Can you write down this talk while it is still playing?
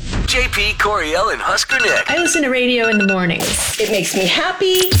JP, Coriel, and Husker Nick. I listen to radio in the mornings. It makes me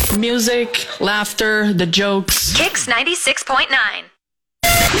happy. Music, laughter, the jokes. Kicks 96.9.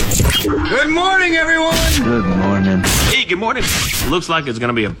 Good morning, everyone. Good morning. Hey, good morning. Looks like it's going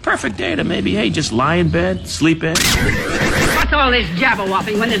to be a perfect day to maybe, hey, just lie in bed, sleep in. What's all this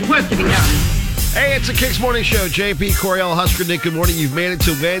jabber-wopping when there's work to be done? Hey, it's a Kicks Morning Show. JP, Coriel, Husker Nick. Good morning. You've made it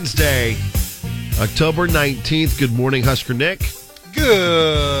to Wednesday, October 19th. Good morning, Husker Nick.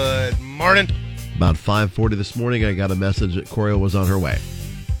 Good morning. About 5:40 this morning, I got a message that Coriel was on her way.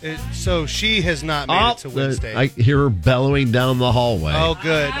 So she has not made it to Wednesday. I hear her bellowing down the hallway. Oh,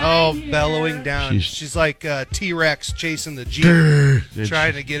 good. Oh, bellowing down. She's like T-Rex chasing the Jeep,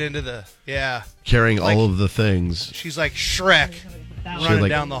 trying to get into the, carrying all of the things. She's like Shrek running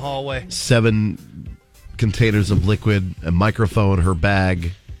down the hallway. 7 containers of liquid, a microphone, her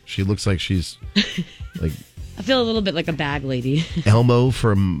bag. She looks like she's like... I feel a little bit like a bag lady. Elmo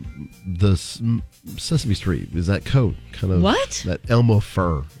from the Sesame Street. Is that coat kind of... What? That Elmo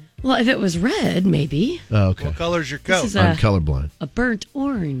fur. Well, if it was red, maybe. Oh, okay. What color's your coat? I'm colorblind. A burnt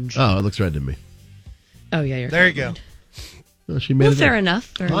orange. Oh, it looks red to me. Oh, yeah, you're there you go. Well, she made it fair up.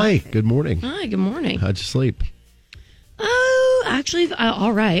 enough. Hi, good morning. Hi, good morning. How'd you sleep? Oh, actually,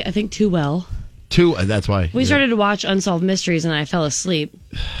 all right. I think too well. That's why. We started to watch Unsolved Mysteries, and I fell asleep.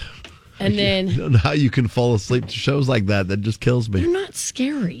 And then... I don't know how you can fall asleep to shows like that. That just kills me. They're not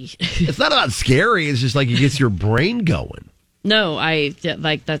scary. It's not about scary. It's just like it gets your brain going. No,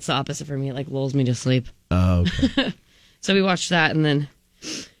 that's the opposite for me. It lulls me to sleep. Oh, okay. So we watched that, and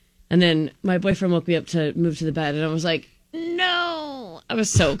then my boyfriend woke me up to move to the bed, and I was like, no. I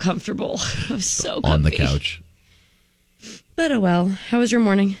was so comfortable. I was so comfy. On the couch. But oh well. How was your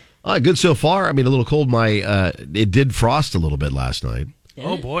morning? Good so far. I mean, a little cold. It did frost a little bit last night.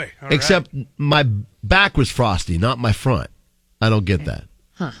 Oh, boy. All Except my back was frosty, not my front. I don't get that.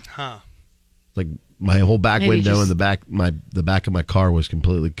 Huh. Like my whole back Maybe window just- and the back of my car was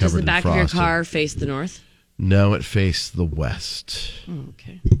completely covered in frost. Does the back of your car face the north? No, it faced the west. Oh,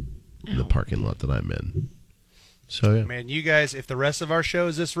 okay. The parking lot that I'm in. So, yeah. Man, you guys, if the rest of our show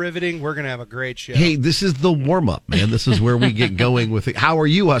is this riveting, we're going to have a great show. Hey, this is the warm-up, man. This is where we get going with it. How are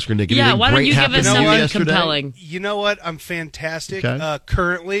you, Husker Nick? Yeah, Anything why don't great you give happened us to you something yesterday? compelling? You know what? I'm fantastic. Okay.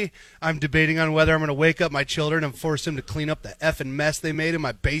 Currently, I'm debating on whether I'm going to wake up my children and force them to clean up the effing mess they made in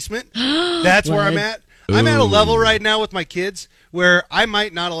my basement. That's where I'm at. I'm at a level right now with my kids where I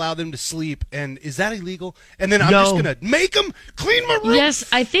might not allow them to sleep. And is that illegal? And then I'm just going to make them clean my room. Yes,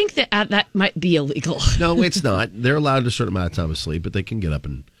 I think that might be illegal. No, it's not. They're allowed a certain amount of time of sleep, but they can get up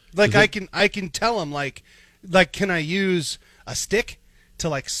and... I can tell them, can I use a stick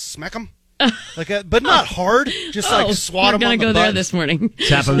to, smack them? But not hard. Just, swat them on the butt. We're going to go there this morning.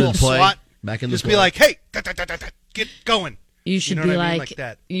 Tap them in play. Swat. Back in the Just play. be like, hey, get going. You should know be what I mean? like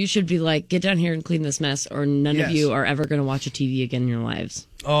that. You should be like, get down here and clean this mess, or none of you are ever going to watch a TV again in your lives.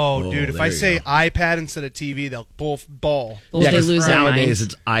 Oh, dude, if I say go. iPad instead of TV, they'll both ball. Well, they lose their nowadays minds.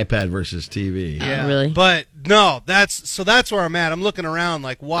 it's iPad versus TV. Yeah, really? But no, that's where I'm at. I'm looking around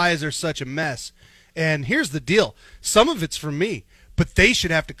like, why is there such a mess? And here's the deal: some of it's from me, but they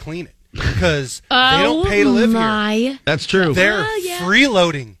should have to clean it because they don't pay to live here. That's true. They're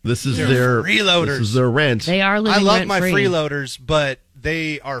freeloading. This is They're their freeloaders. This is their rent. They are living I love rent-free. my freeloaders, but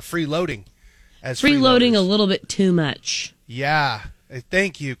they are freeloading. As Freeloading freeloaders. a little bit too much. Yeah.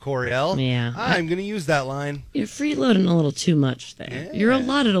 Thank you, Coriel. Yeah. I'm going to use that line. You're freeloading a little too much there. Yeah. You're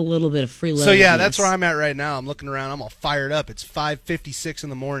allotted a little bit of freeloading. So, yeah, that's where I'm at right now. I'm looking around. I'm all fired up. It's 5:56 in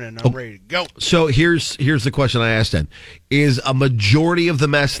the morning, and I'm ready to go. So here's the question I asked then. Is a majority of the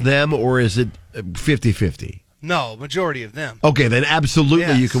mess them, or is it 50-50? No, majority of them. Okay, then absolutely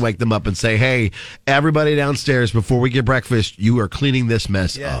Yes. you can wake them up and say, hey, everybody downstairs, before we get breakfast, you are cleaning this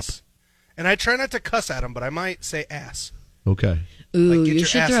mess Yes. And I try not to cuss at them, but I might say ass. up. Okay. Ooh, get you your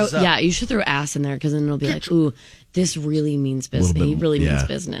should asses up. you should throw ass in there because then it'll be like, ooh, this really means business. Little bit, He really means yeah.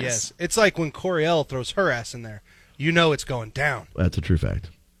 business. Yes. It's like when Coriel throws her ass in there. You know it's going down. That's a true fact.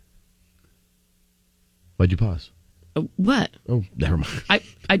 Why'd you pause? What? Oh, never mind. I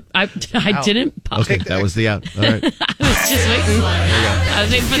didn't pause. Okay, that was the out. All right. I was just waiting. I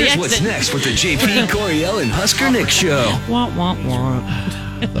was waiting for the Here's exit. what's next with the JP, Coriel, and Husker Nick show. Wah, wah, wah.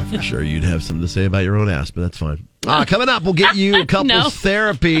 I thought for sure you'd have something to say about your own ass, but that's fine. Coming up, we'll get you couples No.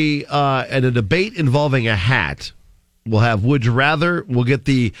 therapy and a debate involving a hat. We'll have Would You Rather. We'll get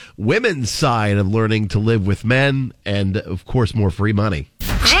the women's side of learning to live with men, and, of course, more free money.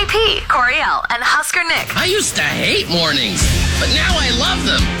 JP, Coriel, and Husker Nick. I used to hate mornings, but now I love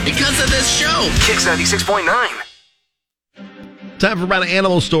them because of this show. Kicks 96.9. Time for about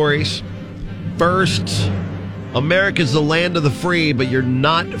animal stories. First, America's the land of the free, but you're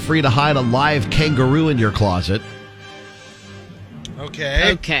not free to hide a live kangaroo in your closet.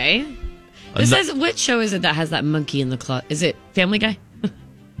 Okay. Okay. This is which show is it that has that monkey in the closet? Is it Family Guy?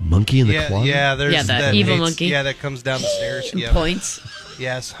 Monkey in the closet? Yeah, there's Yeah, the that evil hates- monkey. Yeah, that comes down the stairs. Yeah. Points.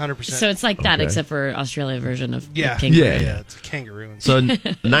 Yes, 100%. So it's like that, Okay. except for Australia version of yeah. the kangaroo. Yeah. It's a kangaroo. So a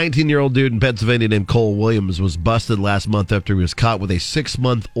 19-year-old dude in Pennsylvania named Cole Williams was busted last month after he was caught with a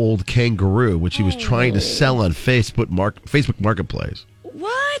 6-month-old kangaroo, which he was trying to sell on Facebook Marketplace.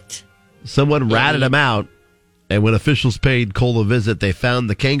 What? Someone ratted him out, and when officials paid Cole a visit, they found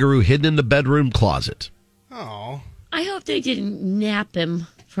the kangaroo hidden in the bedroom closet. Oh. I hope they didn't nap him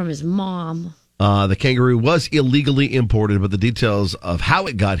from his mom. The kangaroo was illegally imported, but the details of how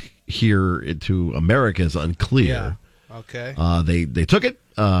it got here to America is unclear. Yeah. Okay. They took it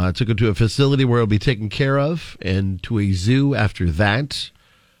to a facility where it'll be taken care of, and to a zoo after that.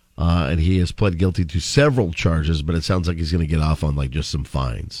 And he has pled guilty to several charges, but it sounds like he's going to get off on like just some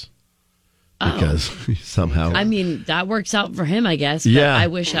fines because somehow. I mean, that works out for him, I guess. But Yeah. I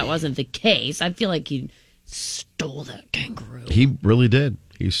wish that wasn't the case. I feel like he stole that kangaroo. He really did.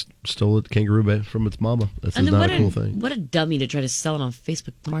 He stole a kangaroo from its mama. That's And then not a cool thing. What a dummy to try to sell it on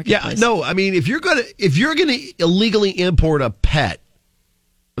Facebook Marketplace. Yeah, no, I mean, if you're gonna illegally import a pet,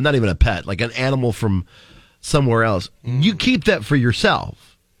 not even a pet, like an animal from somewhere else, you keep that for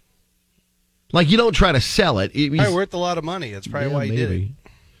yourself. Like you don't try to sell it. Probably worth a lot of money. That's probably why he did it.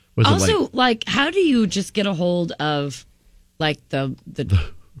 Was it Also, like, how do you just get a hold of, like, the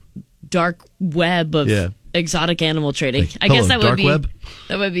dark web of exotic animal trading? Like, I guess hello,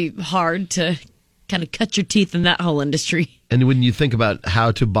 that would be hard to kind of cut your teeth in that whole industry. And when you think about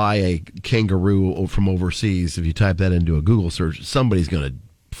how to buy a kangaroo from overseas, if you type that into a Google search, somebody's going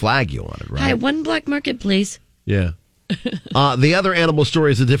to flag you on it, right? Hi, one black market, please. Yeah. The other animal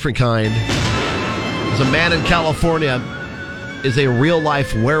story is a different kind. There's a man in California is a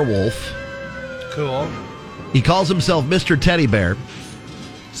real-life werewolf. Cool. He calls himself Mr. Teddy Bear.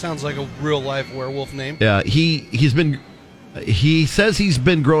 Sounds like a real-life werewolf name. Yeah, he says he's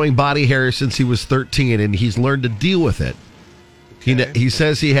been growing body hair since he was 13, and he's learned to deal with it. Okay. He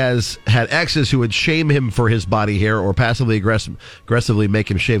says he has had exes who would shame him for his body hair or passively aggressively make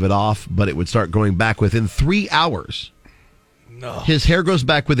him shave it off, but it would start growing back within 3 hours. No. His hair grows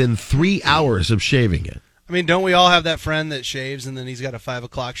back within 3 hours of shaving it. I mean, don't we all have that friend that shaves and then he's got a 5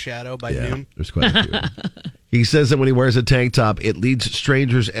 o'clock shadow by noon? There's quite a few. He says that when he wears a tank top, it leads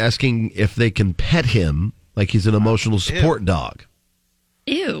strangers asking if they can pet him like he's an emotional support dog.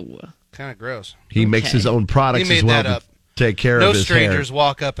 Ew. Kind of gross. He makes his own products He made as well that up. to take care No of his strangers hair.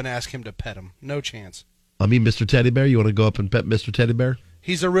 walk up and ask him to pet him. No chance. I mean, Mr. Teddy Bear, you want to go up and pet Mr. Teddy Bear?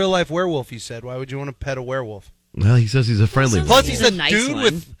 He's a real-life werewolf, he said. Why would you want to pet a werewolf? Well, he says he's a friendly one. Plus, he's a nice dude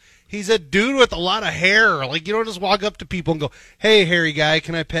one. He's a dude with a lot of hair. Like, you don't just walk up to people and go, "Hey, hairy guy,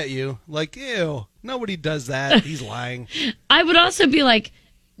 can I pet you?" Like, ew. Nobody does that. He's lying. I would also be like,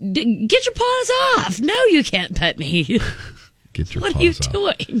 get your paws off. No, you can't pet me. Get your What are paws you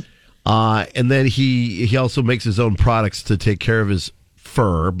off. doing? And then he also makes his own products to take care of his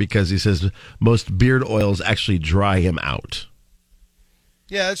fur because he says most beard oils actually dry him out.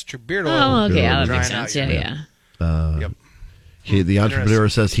 Yeah, that's true. Beard oil. Oh, okay. Yeah, that drying makes out sense. your- Yeah, yeah. Yep. The entrepreneur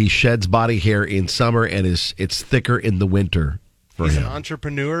says he sheds body hair in summer and it's thicker in the winter for He's him. an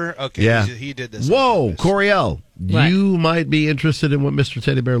entrepreneur? Okay, Yeah. he did this. Whoa, on purpose. Coriel, What? you might be interested in what Mr.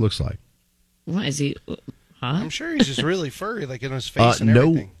 Teddy Bear looks like. What is he? Huh? I'm sure he's just really furry, like in his face and No,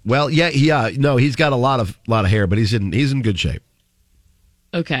 everything. well, no, he's got a lot of hair, but he's in good shape.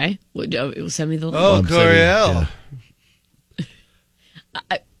 Okay. Send me the link. Oh, I'm saying, Coriel.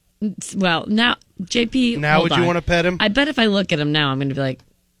 yeah. Well, now, JP. Now hold would you on. want to pet him? I bet if I look at him now, I'm going to be like,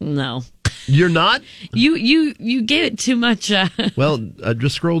 no. You're not? You gave it too much. Well,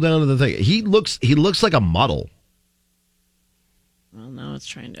 just scroll down to the thing. He looks like a model. Well, now it's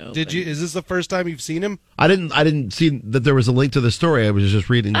trying to open. Did you? Is this the first time you've seen him? I didn't see that there was a link to the story. I was just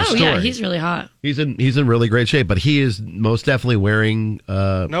reading the Oh story. yeah, he's really hot. He's in really great shape, but he is most definitely wearing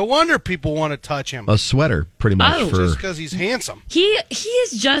No wonder people want to touch him. a sweater, pretty much Oh. for. Just because he's handsome. He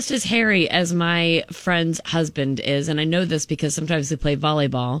is just as hairy as my friend's husband is, and I know this because sometimes we play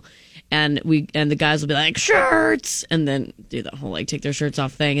volleyball, and the guys will be like shirts, and then do the whole like take their shirts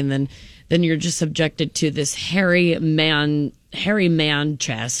off thing, and then you're just subjected to this hairy man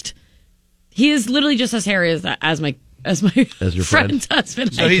chest. He is literally just as hairy as my As your friend's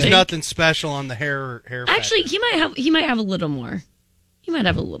husband. So I he's think. nothing special on the hair. Actually, he might have a little more. He might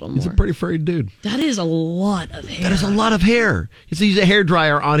have a little more. He's a pretty furry dude. That is a lot of hair. That is a lot of hair. He's a hair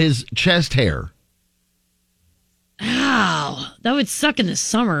dryer on his chest hair. Ow, that would suck in the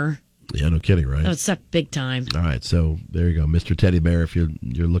summer. Yeah, no kidding, right? That would suck big time. All right, so there you go, Mr. Teddy Bear. If you're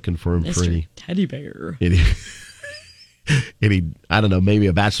looking for him for any Teddy Bear. any, I don't know, maybe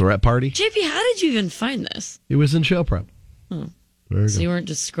a bachelorette party. JP, how did you even find this? It was in show prep. Oh. There you So go. you weren't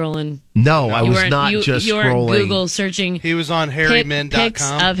just scrolling. No, I was not just you scrolling. weren't Google searching. He was on hairymen.com.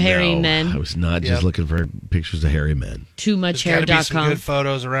 Pics of hairy No, men. I was not just looking for pictures of hairy men. Too much There's got to be some hair.com. good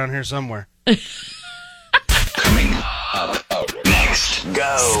photos around here somewhere. Coming up next.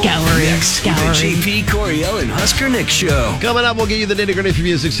 Go. Scouring. The JP Coriel and Husker Nick Show. Coming up, we'll get you the nitty-gritty from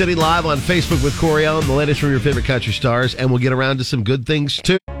Music City live on Facebook with Coriel and the latest from your favorite country stars, and we'll get around to some good things,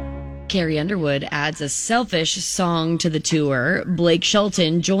 too. Carrie Underwood adds a selfish song to the tour. Blake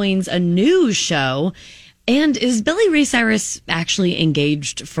Shelton joins a new show. And is Billy Ray Cyrus actually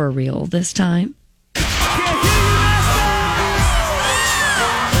engaged for real this time?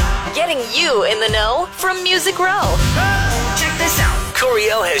 Getting you in the know from Music Row. Check this out.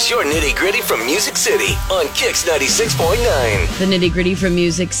 Coriel has your nitty gritty from Music City on Kix 96.9. The nitty gritty from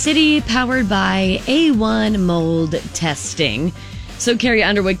Music City, powered by A1 Mold Testing. So Carrie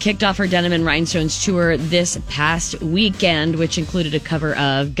Underwood kicked off her Denim and Rhinestones tour this past weekend, which included a cover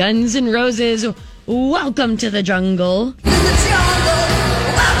of Guns N' Roses' Welcome to the Jungle.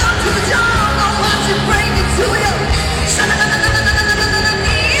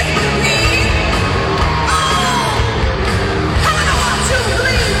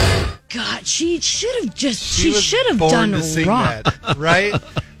 God, she should have she was should have born done to sing rock. that, right?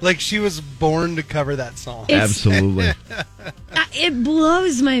 Like she was born to cover that song. Absolutely. It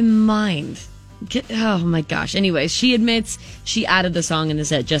blows my mind. Oh my gosh. Anyways, she admits she added the song in the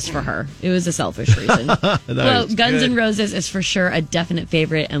set just for her. It was a selfish reason. Well, Guns N' Roses is for sure a definite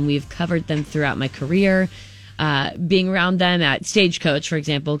favorite, and we've covered them throughout my career. Being around them at Stagecoach, for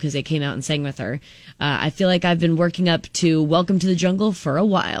example, because they came out and sang with her. I feel like I've been working up to Welcome to the Jungle for a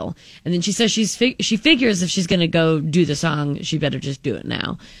while. And then she says she figures if she's going to go do the song, she better just do it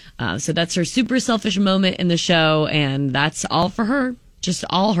now. So that's her super selfish moment in the show, and that's all for her. Just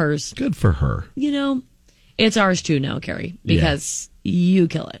all hers. Good for her. You know, it's ours too now, Carrie, because you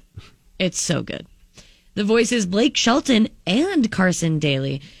kill it. It's so good. The voices Blake Shelton and Carson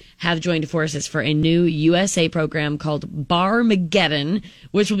Daly have joined forces for a new USA program called Barmageddon,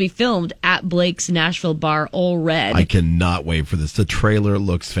 which will be filmed at Blake's Nashville bar, Ole Red. I cannot wait for this. The trailer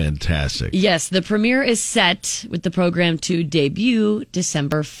looks fantastic. Yes, the premiere is set with the program to debut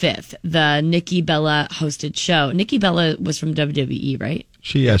December 5th, the Nikki Bella hosted show. Nikki Bella was from WWE, right?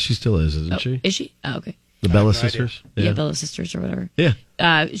 She still is, isn't she? Is she? Oh, okay. The Bella sisters? Yeah, Bella sisters or whatever. Yeah.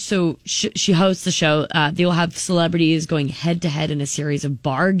 So she hosts the show. They will have celebrities going head to head in a series of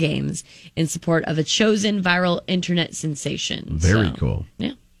bar games in support of a chosen viral internet sensation. Very cool.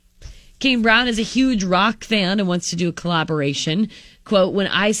 Yeah. Kane Brown is a huge rock fan and wants to do a collaboration. Quote, when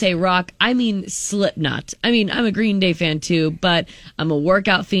I say rock, I mean Slipknot. I mean, I'm a Green Day fan too, but I'm a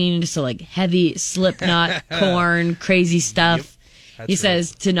workout fiend, so like heavy Slipknot, Korn, crazy stuff. He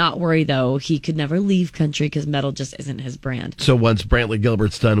says to not worry, though. He could never leave country because metal just isn't his brand. So once Brantley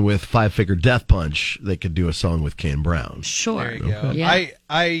Gilbert's done with Five Finger Death Punch, they could do a song with Kane Brown. Sure. There you go. Yeah.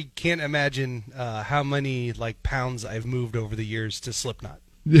 I can't imagine how many pounds I've moved over the years to Slipknot.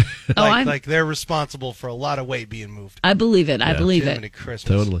 Like they're responsible for a lot of weight being moved. I believe it. I believe Jiminy it.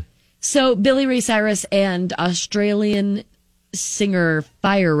 Christmas. Totally. So Billy Ray Cyrus and Australian singer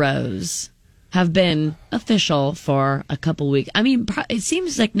Fire Rose have been official for a couple weeks. I mean, it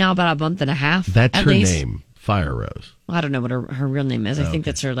seems like now about a month and a half. That's at her least. name, Fire Rose. Well, I don't know what her real name is. I think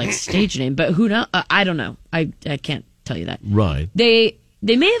that's her stage name, but who knows? I don't know. I can't tell you that. Right. They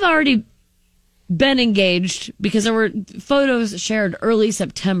may have already been engaged because there were photos shared early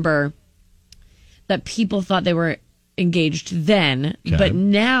September that people thought they were engaged then, but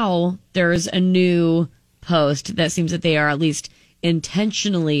now there's a new post that seems that they are at least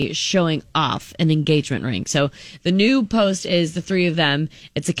intentionally showing off an engagement ring. So the new post is the three of them.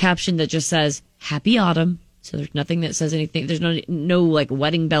 It's a caption that just says "Happy Autumn." So there's nothing that says anything. There's no like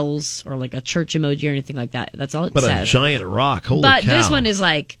wedding bells or like a church emoji or anything like that. That's all it But says. a giant rock. Holy But cow. this one is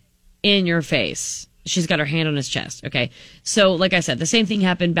like in your face. She's got her hand on his chest. Okay. So like I said, the same thing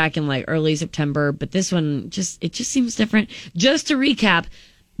happened back in like early September, but this one just seems different. Just to recap,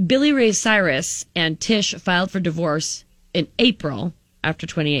 Billy Ray Cyrus and Tish filed for divorce in April after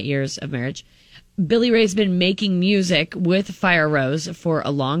 28 years of marriage. Billy Ray's been making music with Fire Rose for a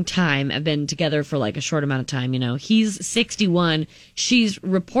long time. Have been together for like a short amount of time. You know, he's 61. She's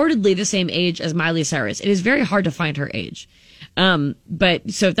reportedly the same age as Miley Cyrus. It is very hard to find her age.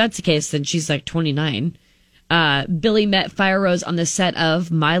 But so if that's the case, then she's like 29. Billy met Fire Rose on the set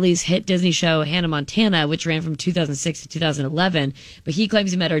of Miley's hit Disney show Hannah Montana, which ran from 2006 to 2011. But he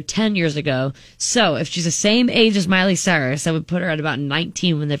claims he met her 10 years ago. So if she's the same age as Miley Cyrus, that would put her at about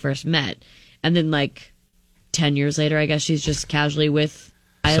 19 when they first met. And then 10 years later, I guess she's just casually with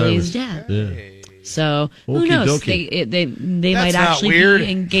Eileen's dad. Yeah. So who knows? They might actually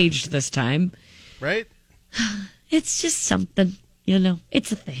be engaged this time. Right? It's just something,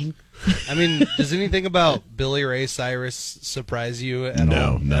 it's a thing. I mean, does anything about Billy Ray Cyrus surprise you at all?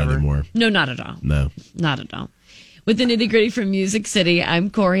 No, not anymore. No, not at all. No. Not at all. With the nitty gritty from Music City, I'm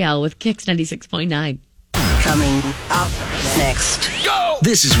Coriel with Kicks 96.9. Coming up next. Go!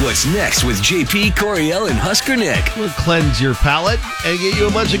 This is what's next with JP, Coriel, and Husker Nick. We'll cleanse your palate and get you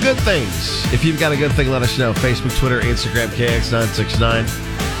a bunch of good things. If you've got a good thing, let us know. Facebook, Twitter, Instagram, KX969.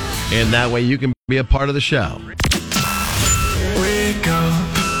 And that way you can be a part of the show.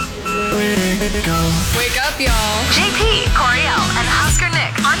 Wake up, y'all. JP, Coriel, and Husker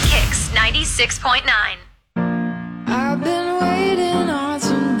Nick on Kicks 96.9. I've been waiting on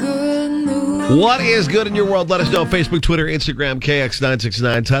some good news. What is good in your world? Let us know. Facebook, Twitter, Instagram,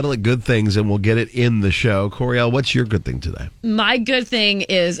 KX969. Title it Good Things, and we'll get it in the show. Coriel, what's your good thing today? My good thing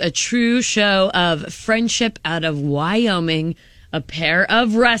is a true show of friendship out of Wyoming. A pair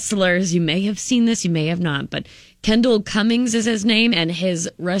of wrestlers. You may have seen this, you may have not, but Kendall Cummings is his name, and his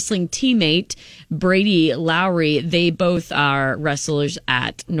wrestling teammate, Brady Lowry. They both are wrestlers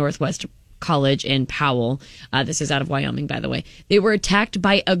at Northwest College in Powell. This is out of Wyoming, by the way. They were attacked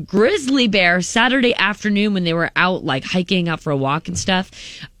by a grizzly bear Saturday afternoon when they were out, hiking out for a walk and stuff.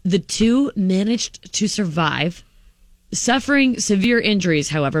 The two managed to survive, suffering severe injuries,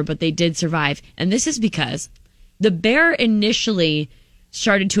 however, but they did survive. And this is because the bear initially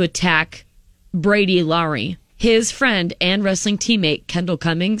started to attack Brady Lowry. His friend and wrestling teammate, Kendall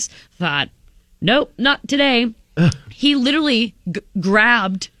Cummings, thought, nope, not today. He literally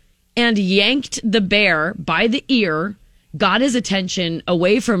grabbed and yanked the bear by the ear, got his attention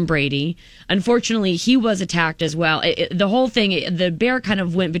away from Brady. Unfortunately, he was attacked as well. The whole thing, the bear kind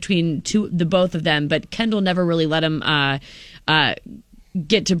of went between the both of them, but Kendall never really let him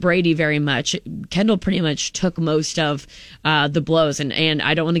get to Brady very much. Kendall pretty much took most of the blows, and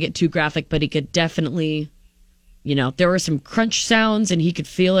I don't want to get too graphic, but he could definitely, there were some crunch sounds, and he could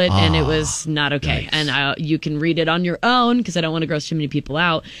feel it, and it was not okay. Nice. And you can read it on your own, because I don't want to gross too many people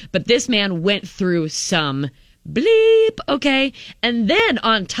out. But this man went through some bleep, okay? And then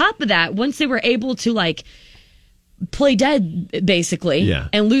on top of that, once they were able to, play dead, basically,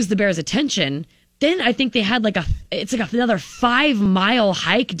 and lose the bear's attention, then I think they had another 5-mile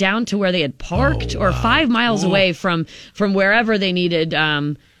hike down to where they had parked, or 5 miles away from wherever they needed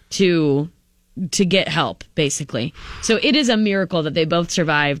to get help, basically. So it is a miracle that they both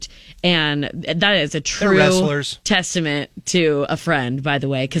survived, and that is a true testament to a friend, by the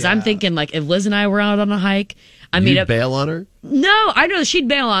way. Because I'm thinking, if Liz and I were out on a hike, You'd bail on her? No, I know she'd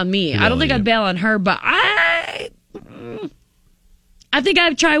bail on me. I don't think I'd bail on her, but I think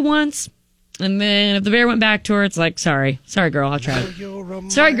I'd try once. And then if the bear went back to her, it's sorry girl, I'll try.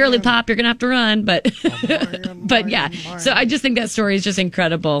 Sorry, girly pop, you're gonna have to run. But but yeah, so I just think that story is just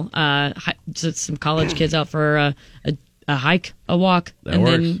incredible. Just some college kids out for a hike, a walk, and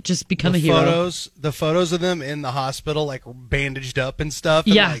then just become a hero. The photos of them in the hospital, bandaged up and stuff,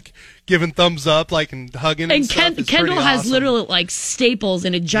 and giving thumbs up, and hugging. And stuff. Kendall has awesome. literally staples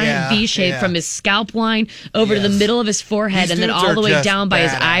in a giant V shape from his scalp line over to the middle of his forehead, and then all the way down by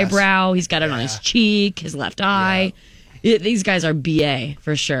his eyebrow. He's got it on his cheek, his left eye. These guys are BA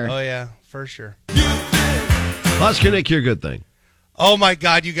for sure. Oh yeah, for sure. Husker Nick, your good thing. Oh my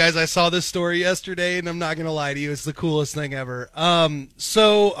God, you guys! I saw this story yesterday, and I'm not gonna lie to you, it's the coolest thing ever.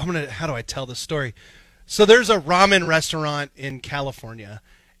 So how do I tell this story? So there's a ramen restaurant in California,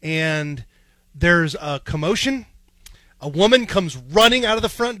 and there's a commotion. A woman comes running out of the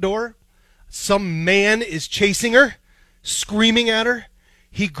front door. Some man is chasing her, screaming at her.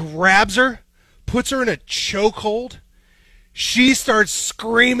 He grabs her, puts her in a chokehold. She starts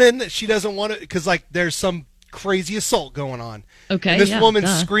screaming that she doesn't want to, because there's some crazy assault going on. Okay. And this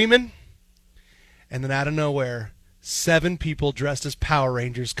woman's screaming, and then out of nowhere, 7 people dressed as Power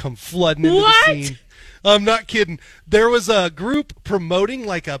Rangers come flooding into the scene. I'm not kidding. There was a group promoting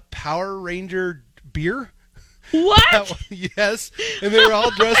a Power Ranger beer. What? Yes. And they were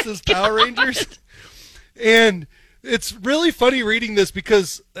all dressed as Power Rangers. And it's really funny reading this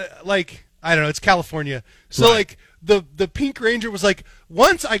because, I don't know, it's California. So, the Pink Ranger was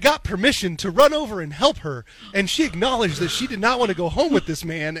once I got permission to run over and help her, and she acknowledged that she did not want to go home with this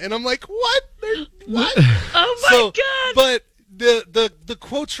man. And I'm like, what? What? Oh, my God. But the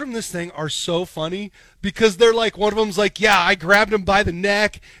quotes from this thing are so funny because they're like, one of them's like, yeah, I grabbed him by the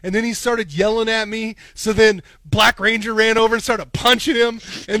neck and then he started yelling at me. So then Black Ranger ran over and started punching him,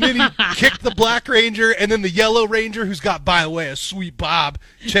 and then he kicked the Black Ranger, and then the Yellow Ranger, who's got, by the way, a sweet bob,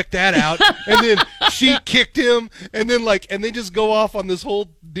 check that out, and then she kicked him, and then and they just go off on this whole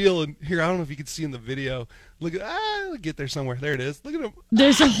deal. And here, I don't know if you can see in the video. Look at I'll get there somewhere. There it is. Look at them.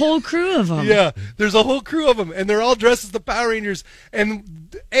 There's a whole crew of them. Yeah, there's a whole crew of them, and they're all dressed as the Power Rangers.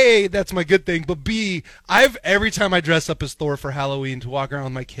 And A, that's my good thing, but B, every time I dress up as Thor for Halloween to walk around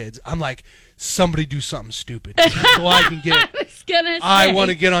with my kids, I'm like, somebody do something stupid so I can get. I want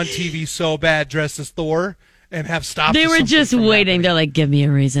to get on TV so bad dressed as Thor and have stopped. They were just waiting. They're like, give me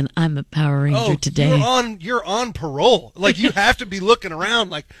a reason. I'm a Power Ranger today. You're on parole. Like, you have to be looking around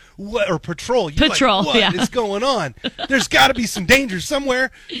like, what, or patrol. You're patrol, like, what is going on? There's got to be some danger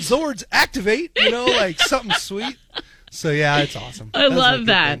somewhere. Zords activate, like something sweet. So, yeah, it's awesome. I love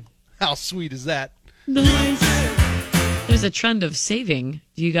that. Thing. How sweet is that? Nice. There's a trend of saving.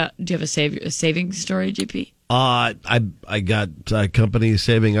 Do you have a saving story, GP? I got companies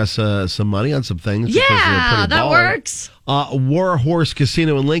saving us some money on some things. Yeah, that works. War Horse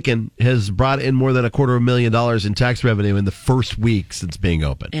Casino in Lincoln has brought in more than $250,000 in tax revenue in the first week since being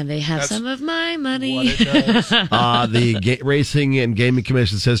open. And they have some of my money. What it does. The Racing and Gaming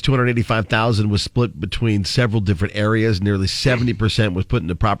Commission says $285,000 was split between several different areas. Nearly 70% was put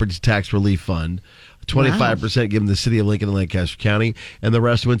into property tax relief fund. 25% given the city of Lincoln and Lancaster County, and the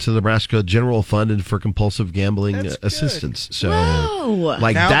rest went to the Nebraska General Fund and for compulsive gambling assistance. So,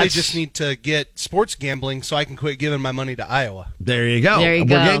 now they just need to get sports gambling so I can quit giving my money to Iowa. There you go. We're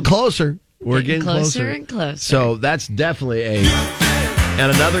getting closer. We're getting closer and closer. So that's definitely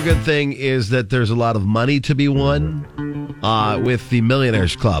And another good thing is that there's a lot of money to be won with the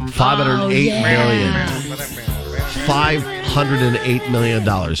Millionaires Club. $508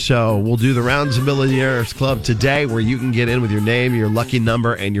 million. So we'll do the rounds of Millionaires Club today, where you can get in with your name, your lucky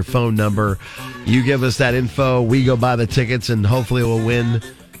number, and your phone number. You give us that info, we go buy the tickets, and hopefully we'll win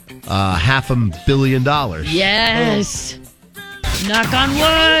 $500 million. Yes. Knock on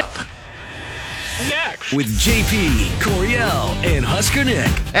wood. With JP, Coriel, and Husker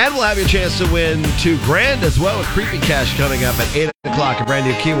Nick. And we'll have your chance to win $2,000 as well with Creepy Cash coming up at 8 o'clock. A brand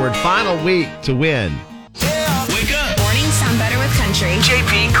new keyword. Final week to win. Wake up. Mornings sound better with country.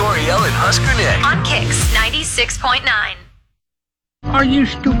 JP, Coriel, and Husker Nick. On Kicks 96.9. Are you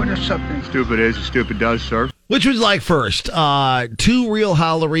stupid or something? Stupid is, stupid does, sir. Which would you like first? 2 real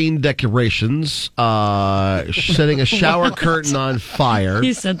Halloween decorations, setting a shower curtain on fire.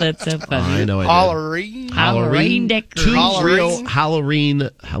 You said that so funny. I know I did. Halloween decorations. 2 real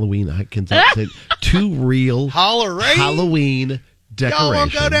Halloween, I can say it. 2 real Halloween decorations. Y'all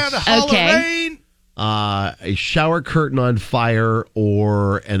won't go down to Halloween. A shower curtain on fire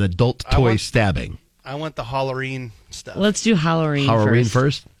or an adult toy stabbing. I want the Halloween stuff. Let's do Halloween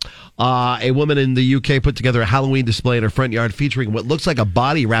first. A woman in the UK put together a Halloween display in her front yard featuring what looks like a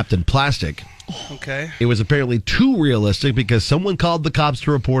body wrapped in plastic. Okay. It was apparently too realistic because someone called the cops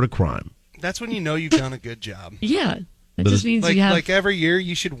to report a crime. That's when you know you've done a good job. Yeah. It just means you have... Like every year,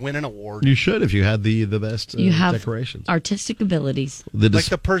 you should win an award. You should if you had the best you have decorations. Artistic abilities. Like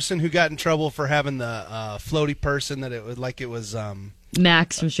the person who got in trouble for having the floaty person that it was...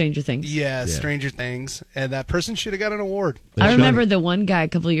 Max from Stranger Things. Yeah, Stranger Things. And that person should have got an award. I remember the one guy a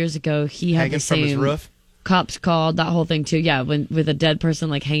couple of years ago, he had hanging the same... from his roof? Cops called, that whole thing too. Yeah, with a dead person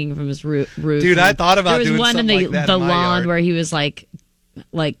like hanging from his roof. Dude, I thought about doing something like that the in my lawn yard. where he was like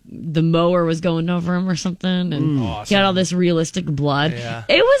the mower was going over him or something, and awesome. he had all this realistic blood. Yeah.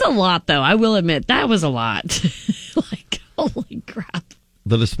 It was a lot, though. I will admit that was a lot. Like, holy crap!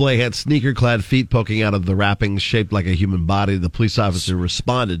 The display had sneaker-clad feet poking out of the wrappings shaped like a human body. The police officer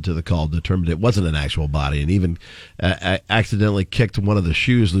responded to the call, determined it wasn't an actual body, and even accidentally kicked one of the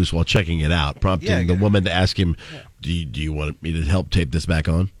shoes loose while checking it out, prompting the woman to ask him, do you want me to help tape this back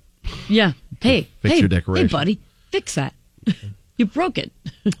on? Yeah. Hey, your decoration. Hey, buddy, fix that. You broke it.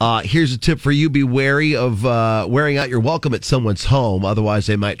 Here's a tip for you. Be wary of wearing out your welcome at someone's home. Otherwise,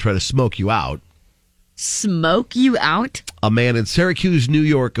 they might try to smoke you out. Smoke you out? A man in Syracuse, New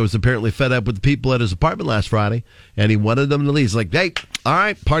York, was apparently fed up with the people at his apartment last Friday, and he wanted them to leave. He's like, hey, all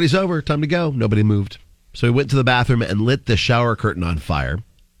right, party's over. Time to go. Nobody moved. So he went to the bathroom and lit the shower curtain on fire.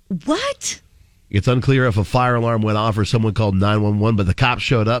 What? It's unclear if a fire alarm went off or someone called 911, but the cops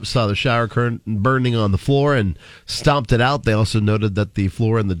showed up, saw the shower curtain burning on the floor, and stomped it out. They also noted that the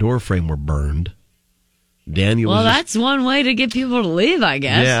floor and the door frame were burned. Well, that's one way to get people to leave, I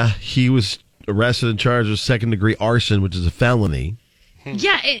guess. Yeah, he was arrested and charged with second-degree arson, which is a felony.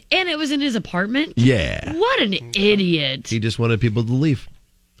 Yeah, and it was in his apartment? Yeah. What an idiot. He just wanted people to leave.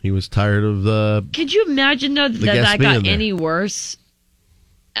 He was tired of the... Could you imagine, though, guests that being got there. any worse?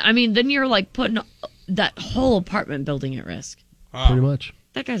 I mean, then you're like putting that whole apartment building at risk. Pretty much.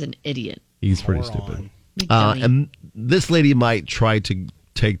 That guy's an idiot. He's pretty stupid. Big Johnny. And this lady might try to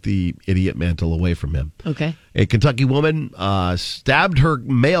take the idiot mantle away from him. Okay. A Kentucky woman stabbed her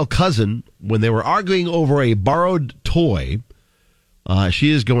male cousin when they were arguing over a borrowed toy.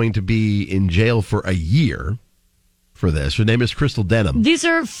 She is going to be in jail for a year for this. Her name is Crystal Denham. These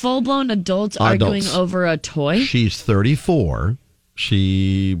are full-blown adults arguing Adults. over a toy? She's 34.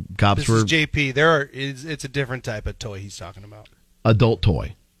 Cops This were is JP. It's a different type of toy he's talking about. adult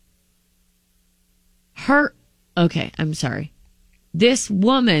toy. Okay, I'm sorry. This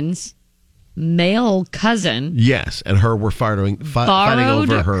woman's male cousin Yes, and her were fighting borrowed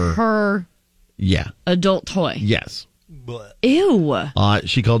over her. Yeah. adult toy. Yes. Ew.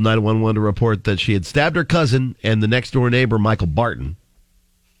 She called 911 to report that she had stabbed her cousin and the next door neighbor, Michael Barton.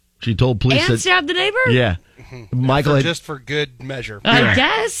 She told police And that stabbed the neighbor? Yeah, Michael had, Just for good measure. I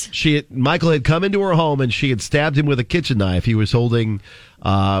guess. Michael had come into her home and she had stabbed him with a kitchen knife he was holding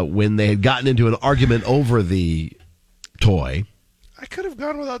when they had gotten into an argument over the toy. I could have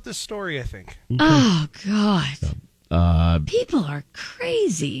gone without this story, I think. Oh, God. People are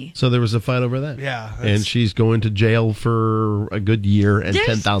crazy. So there was a fight over that. Yeah. And she's going to jail for a good year and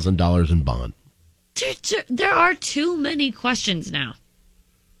There's- $10,000 in bond. There are too many questions now.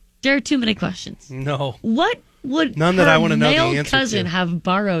 There are too many questions. No. What would None that her I wanna know the male answer cousin to. have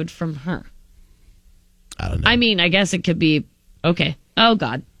borrowed from her? I don't know. I mean, I guess it could be, okay. Oh,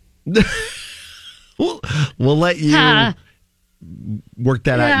 God. We'll let you work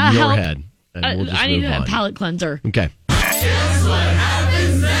that out in your help. head. And we'll just I need move a on. palate cleanser. Okay.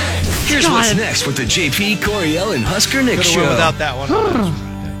 Here's what's next with the JP, Coriel, and Husker Nick Could have show. went without that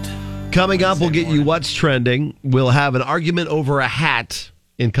one. Coming up, we'll get you what's trending. We'll have an argument over a hat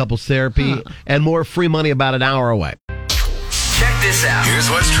in couples therapy and more free money about an hour away. Check this out. Here's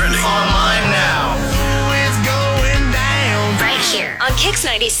what's trending online now. It's going down. Right here on Kix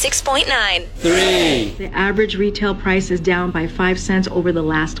 96.9. The average retail price is down by 5 cents over the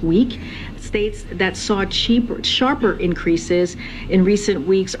last week. States that saw sharper increases in recent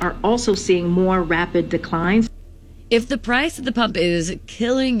weeks are also seeing more rapid declines. If the price at the pump is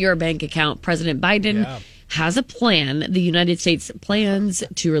killing your bank account, President Biden has a plan. The United States plans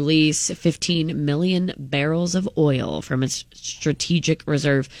to release 15 million barrels of oil from its strategic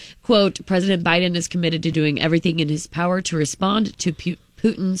reserve. Quote, President Biden is committed to doing everything in his power to respond to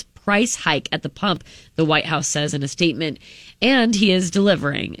Putin's price hike at the pump, the White House says in a statement. And he is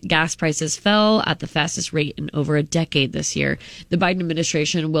delivering. Gas prices fell at the fastest rate in over a decade this year. The Biden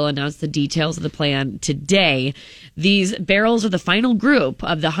administration will announce the details of the plan today. These barrels are the final group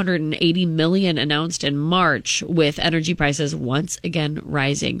of the 180 million announced in March, with energy prices once again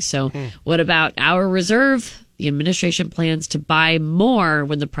rising. So what about our reserve? The administration plans to buy more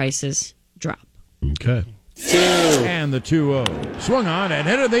when the prices drop. Okay. And the 2-0. Swung on and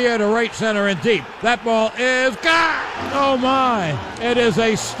hit in the air to right center and deep. That ball is gone. Oh, my. It is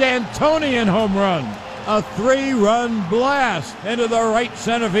a Stantonian home run. A 3-run blast into the right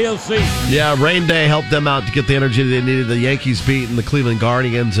center field seat. Yeah, rain day helped them out to get the energy they needed. The Yankees beating the Cleveland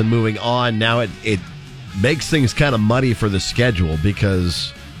Guardians and moving on. Now it makes things kind of muddy for the schedule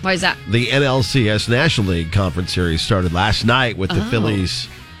because Why is that? the NLCS National League Conference Series started last night with the Phillies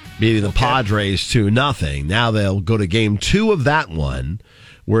beating the Padres 2-0. Now they'll go to game 2 of that one,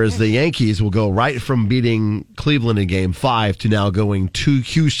 whereas the Yankees will go right from beating Cleveland in game 5 to now going to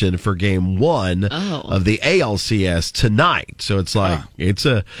Houston for game 1 of the ALCS tonight. So it's like,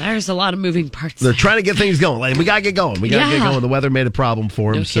 There's a lot of moving parts. they're trying to get things going. Like, we got to get going. We got to get Yeah. going. The weather made a problem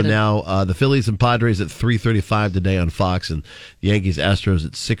for them. No So kidding. now the Phillies and Padres at 3:35 today on Fox, and the Yankees Astros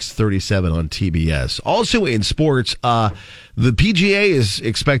at 6:37 on TBS. Also in sports, the PGA is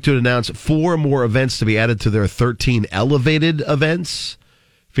expected to announce 4 more events to be added to their 13 elevated events,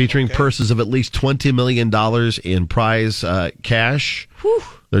 featuring purses of at least $20 million in prize cash.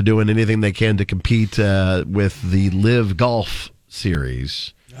 They're doing anything they can to compete with the Live Golf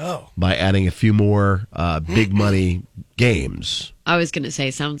Series by adding a few more big money games. I was going to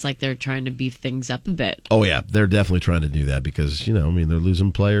say, sounds like they're trying to beef things up a bit. Oh, yeah. They're definitely trying to do that because, they're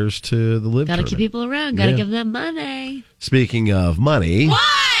losing players to the Live Got to tournament. keep people around. Got to Yeah. give them money. Speaking of money,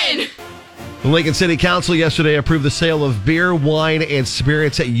 One! the Lincoln City Council yesterday approved the sale of beer, wine, and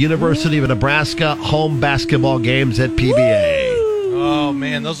spirits at University of Nebraska home basketball games at PBA. Oh,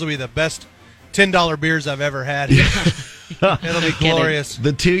 man, those will be the best $10 beers I've ever had. It'll be glorious.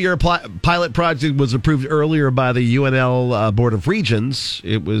 The 2-year pilot project was approved earlier by the UNL Board of Regents.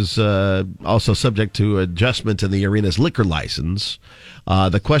 It was also subject to adjustment in the arena's liquor license.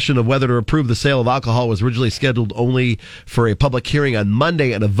 The question of whether to approve the sale of alcohol was originally scheduled only for a public hearing on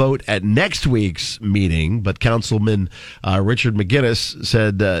Monday and a vote at next week's meeting. But Councilman Richard McGinnis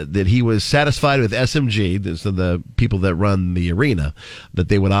said that he was satisfied with SMG, the people that run the arena, that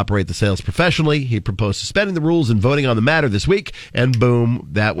they would operate the sales professionally. He proposed suspending the rules and voting on the matter this week. And boom,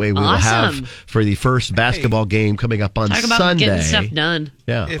 that way we will have for the first basketball game coming up on Talk about Sunday. getting stuff done.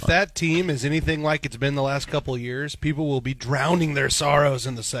 Yeah. If that team is anything like it's been the last couple of years, people will be drowning their sorrows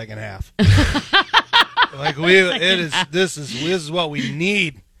in the second half. This is what we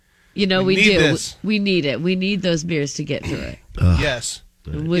need. We need do. This. We need it. We need those beers to get through it. Yes.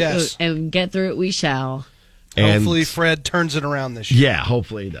 Yes. And get through it we shall. Hopefully Fred turns it around this year. Yeah,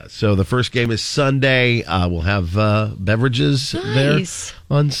 hopefully he does. So the first game is Sunday. We'll have beverages there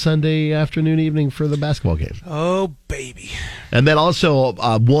on Sunday afternoon, evening for the basketball game. Oh, baby. And then also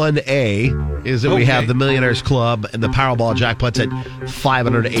 1A is that we have the Millionaires Club and the Powerball jackpots at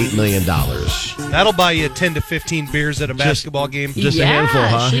 $508 million. That'll buy you 10 to 15 beers at a basketball game. Just a handful,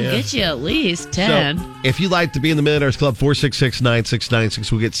 huh? Should get you at least 10. So, if you'd like to be in the Millionaires Club,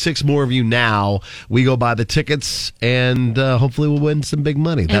 466-9696. We'll get 6 more of you now. We go buy the tickets, and hopefully we'll win some big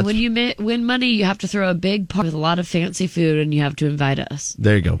money. And when you win money, you have to throw a big party with a lot of fancy food, and you have to invite us.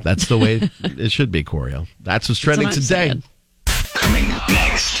 There you go. That's the way it should be, Corio. That's what's trending today. Coming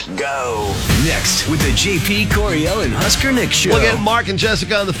next. Go. Next with the JP Coriel and Husker Nick show. We'll get Mark and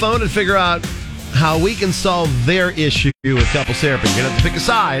Jessica on the phone and figure out how we can solve their issue with couples therapy. You're going to have to pick a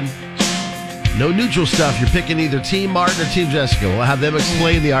side. No neutral stuff. You're picking either Team Martin or Team Jessica. We'll have them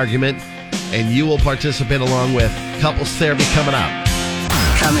explain the argument, and you will participate along with couples therapy coming up.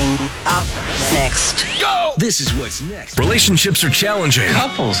 Coming up next. Go! This is what's next. Relationships are challenging.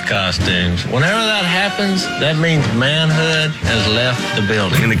 Couples costumes. Whenever that happens, that means manhood has left the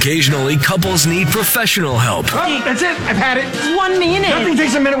building. And occasionally, couples need professional help. Oh, that's it. I've had it. 1 minute. Nothing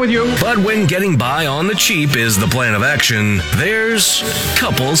takes a minute with you. But when getting by on the cheap is the plan of action, there's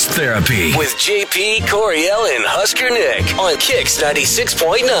couples therapy. With JP, Coriel, and Husker Nick on Kicks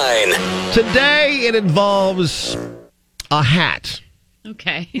 96.9. Today, it involves a hat.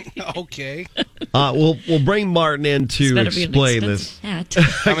 Okay. Okay. We'll bring Martin in to explain this. Hat.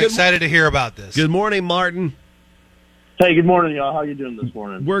 I'm excited to hear about this. Good morning, Martin. Hey, good morning, y'all. How you doing this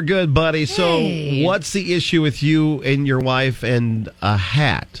morning? We're good, buddy. Hey. So what's the issue with you and your wife and a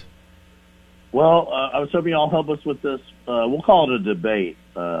hat? Well, I was hoping y'all help us with this. We'll call it a debate.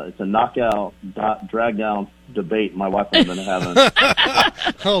 It's a knockout, drag down debate my wife and I have been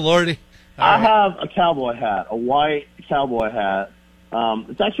having. Oh, Lordy. I have a cowboy hat, a white cowboy hat.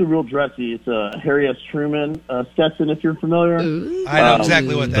 It's actually real dressy. It's a Harry S. Truman Stetson, if you're familiar. I know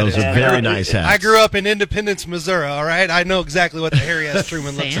exactly what that is. Those are very nice hats. I grew up in Independence, Missouri, all right? I know exactly what the Harry S.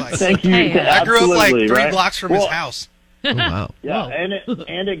 Truman looks like. Thank you. I grew up like 3 right? blocks from his house. Oh, wow. Yeah, and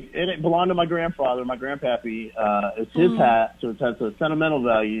it belonged to my grandfather, my grandpappy. It's his hat, so it has a sentimental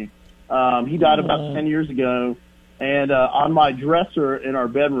value. He died about 10 years ago, and on my dresser in our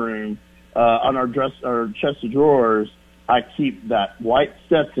bedroom, on our chest of drawers, I keep that white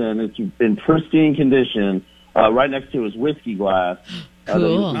Stetson. It's in pristine condition, right next to his whiskey glass.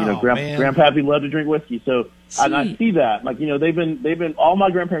 Cool. Grandpappy loved to drink whiskey, so I see that. Like, they've been. All my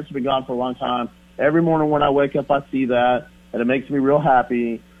grandparents have been gone for a long time. Every morning when I wake up, I see that, and it makes me real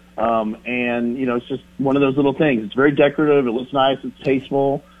happy. And it's just one of those little things. It's very decorative. It looks nice. It's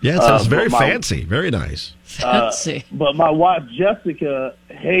tasteful. Yeah, it's very fancy. Very nice. Fancy. But my wife Jessica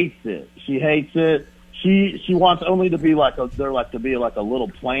hates it. She hates it. She wants only to be like a little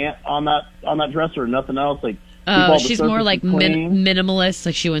plant on that dresser, and nothing else. Like, she's more like minimalist.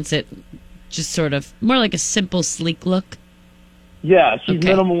 Like, she wants it just sort of more like a simple, sleek look. Yeah, she's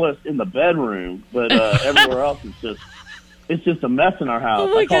minimalist in the bedroom, but everywhere else it's just a mess in our house.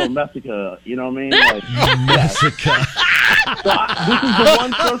 I call her Messica. You know what I mean? Like, Messica.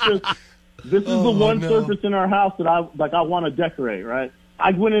 This is the one surface in our house that I want to decorate. Right?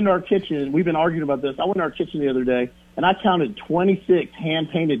 I went into our kitchen. We've been arguing about this. I went in our kitchen the other day, and I counted 26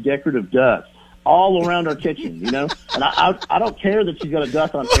 hand-painted decorative ducks all around our kitchen, And I don't care that she's got a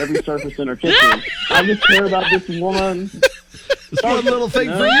duck on every surface in her kitchen. I just care about this one. It's one little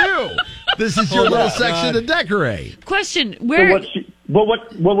thing for you. This is your little section to decorate. Question: Where? So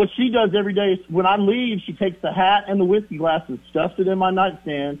what she does every day is when I leave, she takes the hat and the whiskey glass and stuffs it in my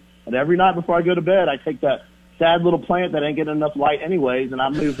nightstand. And every night before I go to bed, I take that sad little plant that ain't getting enough light anyways, and I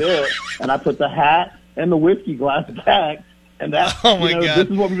move it, and I put the hat and the whiskey glass back, And that's, Oh, my God. this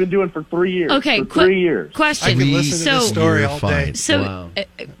is what we've been doing for 3 years. Okay, For 3 years. question. I can listen to this story all day. So, Wow.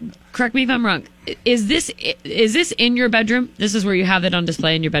 Correct me if I'm wrong. Is this in your bedroom? This is where you have it on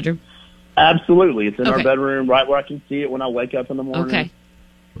display in your bedroom? Absolutely. It's in our Okay. bedroom, right where I can see it when I wake up in the morning.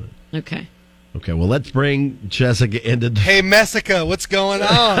 Okay. Okay, well, let's bring Jessica into. Hey, Messica, what's going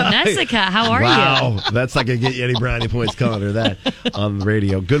on? Jessica, how are Wow, you? that's not going to get you any brownie points calling her that on the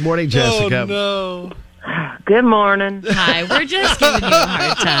radio. Good morning, Jessica. Oh, no. Good morning. Hi, we're just giving you a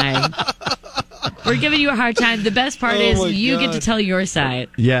hard time. We're giving you a hard time. The best part Oh, is my you get God. to tell your side.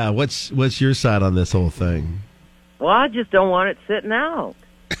 Yeah, what's your side on this whole thing? Well, I just don't want it sitting out.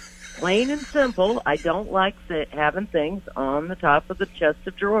 Plain and simple, I don't like having things on the top of the chest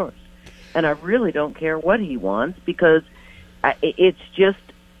of drawers. And I really don't care what he wants because it's just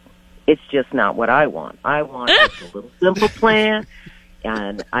not what I want. I want just a little simple plan.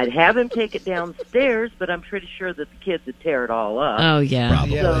 And I'd have him take it downstairs, but I'm pretty sure that the kids would tear it all up. Oh, yeah.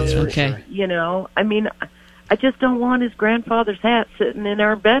 Probably. Yeah, that's for Okay. sure. You know, I mean, I just don't want his grandfather's hat sitting in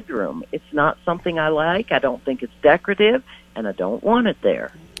our bedroom. It's not something I like. I don't think it's decorative, and I don't want it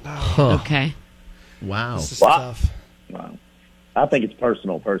there. Huh. Okay. Wow. This is Wow. tough. Wow. I think it's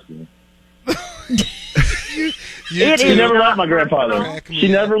personal, personally. You It too. She is never not liked my grandfather. Crack me She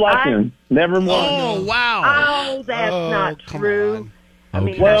never liked I- him. Never once. Oh, wow. Oh, that's Oh, not come true. on. I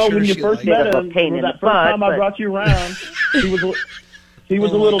mean, Okay. Well, sure when you she first liked met it. him, Pain in that the first butt, time I but- brought you around, he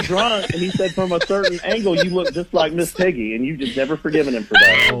was a little drunk, and he said from a certain angle, you look just like Miss Piggy, and you just never forgiven him for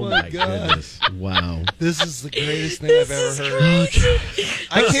that. Oh, my goodness. Wow. This is the greatest thing I've ever heard.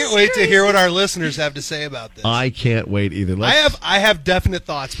 I can't wait to hear what our listeners have to say about this. I can't wait either. I have definite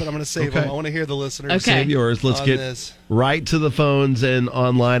thoughts, but I'm going to save Okay. them. I want to hear the listeners. Okay. Save yours. Let's on get this. right to the phones and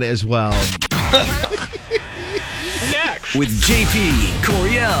online as well. With JP,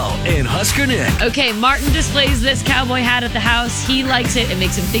 Coriel, and Husker Nick. Okay, Martin displays this cowboy hat at the house. He likes it. It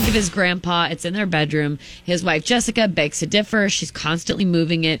makes him think of his grandpa. It's in their bedroom. His wife, Jessica, begs to differ. She's constantly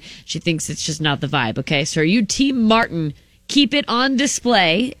moving it. She thinks it's just not the vibe. Okay, so are you Team Martin? Keep it on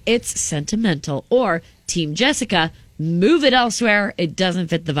display. It's sentimental. Or Team Jessica, move it elsewhere. It doesn't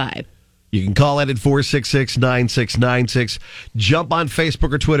fit the vibe. You can call in at 466-9696. Jump on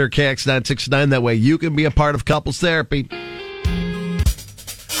Facebook or Twitter, KX969. That way you can be a part of Couples Therapy.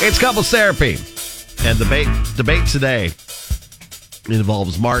 It's Couples Therapy. And debate today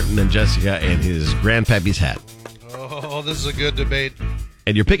involves Martin and Jessica and his grandpappy's hat. Oh, this is a good debate.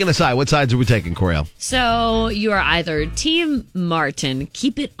 And you're picking a side. What sides are we taking, Coriel? So you are either Team Martin,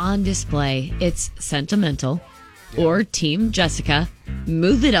 keep it on display. It's sentimental. Or Team Jessica,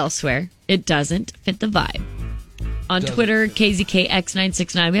 move it elsewhere. It doesn't fit the vibe. On Twitter,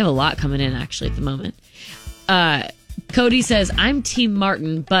 KZKX969. We have a lot coming in, actually, at the moment. Cody says, I'm Team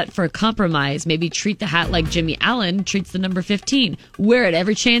Martin, but for a compromise, maybe treat the hat like Jimmy Allen treats the number 15. Wear it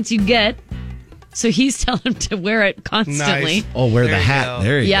every chance you get. So he's telling him to wear it constantly. Nice. Oh, wear There the you hat. go.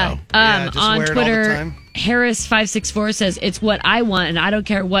 There you Yeah. go. Just On wear it all the Twitter, time. Harris564 says, it's what I want, and I don't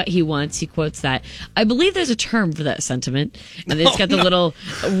care what he wants. He quotes that. I believe there's a term for that sentiment. And it's got the little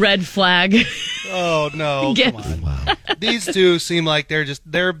red flag. Oh no! Yeah. Come on. Wow. These two seem like they just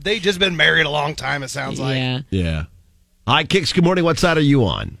been married a long time. It sounds like. Yeah. Yeah. Hi, Kix. Good morning. What side are you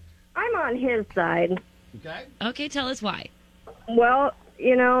on? I'm on his side. Okay, tell us why. Well,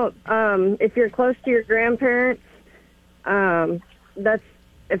 you know, if you're close to your grandparents,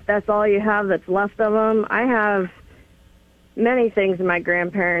 if that's all you have that's left of them. I have many things in my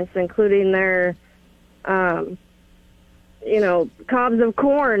grandparents, including their, cobs of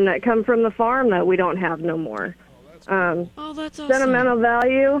corn that come from the farm that we don't have no more. Oh, that's awesome. Sentimental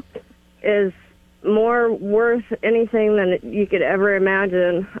value is more worth anything than you could ever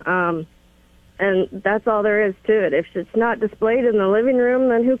imagine. And that's all there is to it. If it's not displayed in the living room,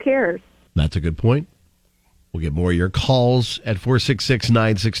 then who cares? That's a good point. We'll get more of your calls at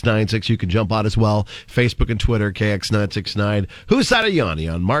 466-9696. You can jump on as well. Facebook and Twitter, KX969. Whose side are you on? Are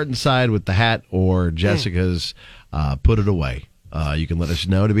you on Martin's side with the hat or Jessica's put it away? You can let us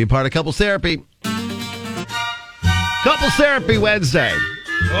know to be a part of Couples Therapy. Couples Therapy Wednesday.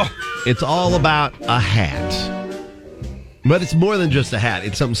 It's all about a hat. But it's more than just a hat.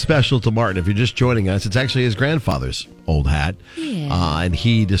 It's something special to Martin. If you're just joining us, it's actually his grandfather's old hat. Yeah. And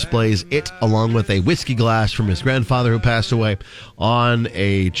he displays it along with a whiskey glass from his grandfather who passed away on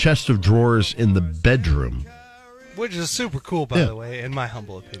a chest of drawers in the bedroom. Which is super cool, by the way, in my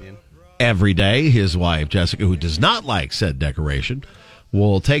humble opinion. Every day, his wife, Jessica, who does not like said decoration,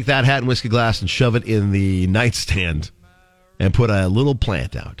 will take that hat and whiskey glass and shove it in the nightstand and put a little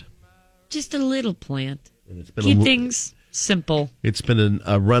plant out. Just a little plant. And it's been Keep things Simple. It's been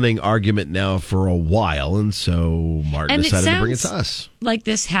a running argument now for a while, and so Martin And decided to bring it sounds to us. like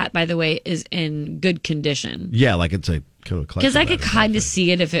this hat, by the way, is in good condition. Yeah, like it's a kind of Because I could kind of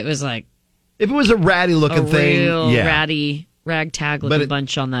see it if it was like if it was a ratty looking thing, real yeah. ratty ragtag looking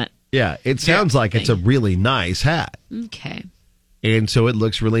bunch on that. Yeah, it sounds like it's a really nice hat. Okay. And so it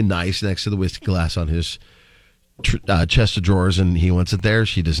looks really nice next to the whiskey glass on his chest of drawers, and he wants it there.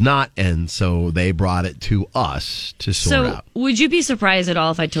 She does not, and so they brought it to us to sort out. Would you be surprised at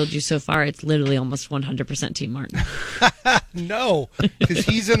all if I told you so far it's literally almost 100% Team Martin? No, because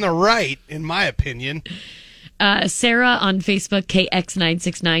he's in the right, in my opinion. Sarah on Facebook,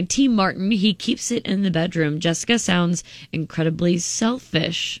 KX969, Team Martin, he keeps it in the bedroom. Jessica sounds incredibly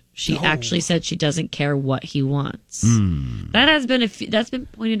selfish. She actually said she doesn't care what he wants. That has been that's been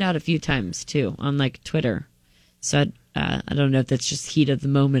pointed out a few times too on like Twitter. So I don't know if that's just heat of the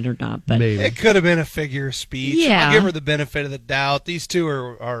moment or not, but it could have been a figure of speech. Yeah. I'll give her the benefit of the doubt. These two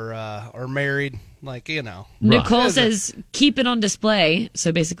are married, like, you know. Nicole says, keep it on display.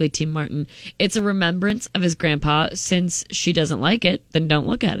 So basically, Team Martin, it's a remembrance of his grandpa. Since she doesn't like it, then don't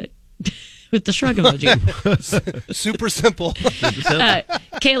look at it. With the shrug emoji. Super simple.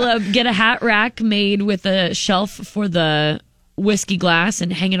 Caleb, get a hat rack made with a shelf for the whiskey glass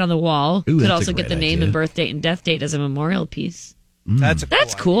and hang it on the wall. Ooh, could that's also a get the great name idea. and birth date and death date as a memorial piece.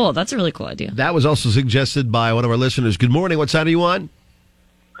 That's cool. That's a really cool idea. That was also suggested by one of our listeners. Good morning. What side are you on?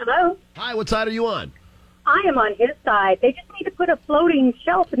 Hello? Hi, what side are you on? I am on his side. They just need to put a floating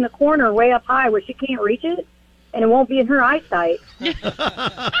shelf in the corner way up high where she can't reach it, and it won't be in her eyesight.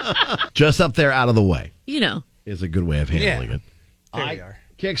 Just up there out of the way. You know. Is a good way of handling it. There you are.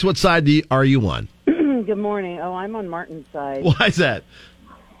 Kix, what side are you on? Good morning. Oh, I'm on Martin's side. Why is that?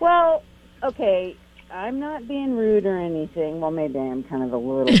 Well, okay, I'm not being rude or anything. Well, maybe I am kind of a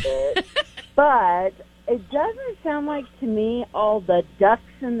little bit. But it doesn't sound like to me all the ducks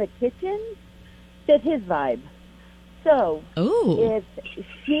in the kitchen fit his vibe. So if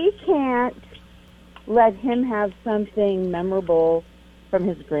she can't let him have something memorable from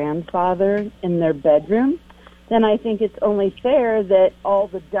his grandfather in their bedroom, then I think it's only fair that all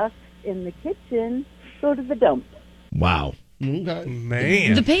the ducks in the kitchen go to the dump. Wow.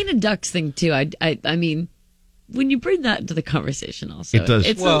 Man. The painted ducks thing, too. I mean, when you bring that into the conversation also. It does.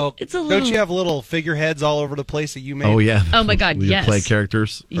 It's Well, a little... don't you have little figureheads all over the place that you made? Oh, yeah. Oh, my God, Your yes. play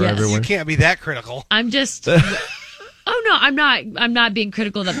characters are Yes. everywhere. You can't be that critical. I'm just... Oh, no, I'm not being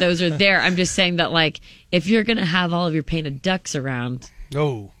critical that those are there. I'm just saying that, like, if you're going to have all of your painted ducks around...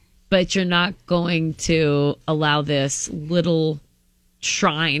 Oh. But you're not going to allow this little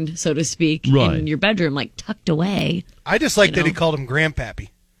shrine, so to speak, Right. in your bedroom, like, tucked away. I just like that he called him Grandpappy.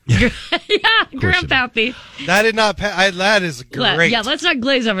 Yeah, Grandpappy. That did not. That is great. Yeah, let's not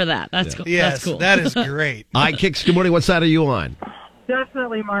glaze over that. That's cool. Yes, That's cool. that is great. All right, Kix, good morning. What side are you on?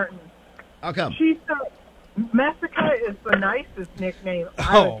 Definitely Martin. How come? She's so... Messica is the nicest nickname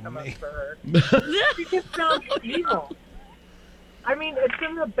I would come up for her. She just sounds evil. I mean, it's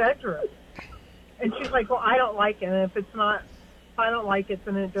in the bedroom. And she's like, well, I don't like it. And if I don't like it,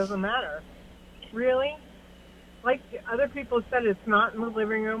 then it doesn't matter. Really? Like other people said, it's not in the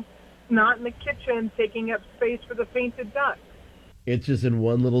living room, not in the kitchen, taking up space for the painted duck. It's just in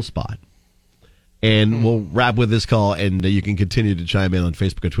one little spot. And we'll wrap with this call, and you can continue to chime in on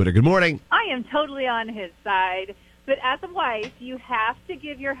Facebook and Twitter. Good morning. I am totally on his side. But as a wife, you have to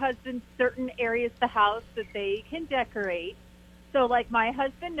give your husband certain areas of the house that they can decorate. So, like, my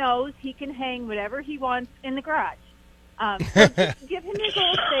husband knows he can hang whatever he wants in the garage. So just give him his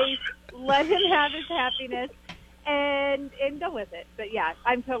little space, let him have his happiness, and go with it. But, yeah,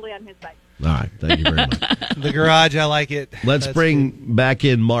 I'm totally on his side. All right, thank you very much. The garage, I like it. Let's That's bring back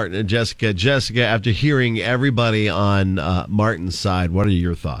in Martin and Jessica. Jessica, after hearing everybody on Martin's side, what are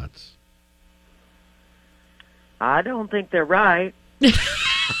your thoughts? I don't think they're right.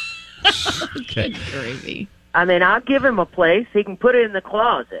 Okay. Crazy. I mean, I'll give him a place. He can put it in the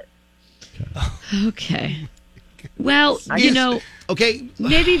closet. Okay. Well, you know, okay.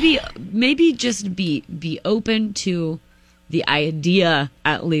 Maybe just be open to the idea,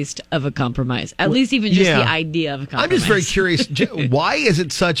 at least, of a compromise. At least even just the idea of a compromise. I'm just very curious. Why is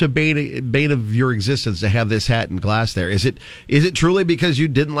it such a bane of your existence to have this hat and glass there? Is it truly because you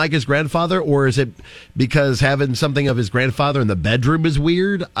didn't like his grandfather, or is it because having something of his grandfather in the bedroom is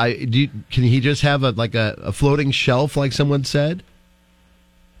weird? Can he just have a floating shelf, like someone said?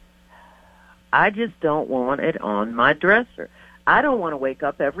 I just don't want it on my dresser. I don't want to wake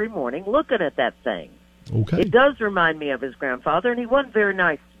up every morning looking at that thing. Okay. It does remind me of his grandfather, and he wasn't very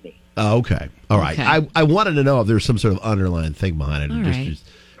nice to me. Okay. All right. Okay. I wanted to know if there's some sort of underlying thing behind it. All right.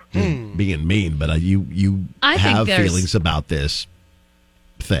 being mean, but you I think have there's- feelings about this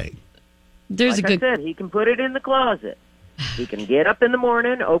thing. There's like a good. I said, he can put it in the closet. He can get up in the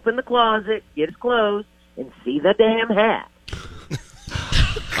morning, open the closet, get his clothes, and see the damn hat.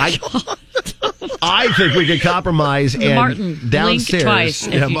 I think we could compromise and Martin, downstairs. blink twice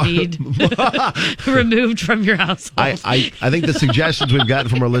if you need removed from your household. I think the suggestions we've gotten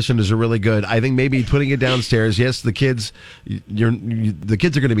from our listeners are really good. I think maybe putting it downstairs. Yes, the kids, the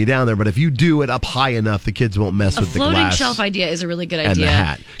kids are going to be down there, but if you do it up high enough, the kids won't mess with the floating glass shelf idea is a really good and idea. the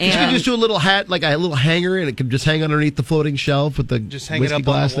hat. And You could just do a little hat, like a little hanger, and it could just hang underneath the floating shelf with the Just hang it whiskey up on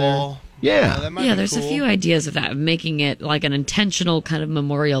glass the wall. there. Yeah. that might yeah, be there's cool. a few ideas of that, of making it like an intentional kind of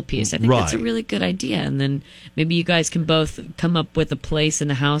memorial piece. I think that's a Right. really good idea. And then maybe you guys can both come up with a place in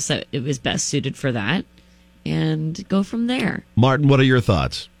the house that it was best suited for that and go from there. Martin, what are your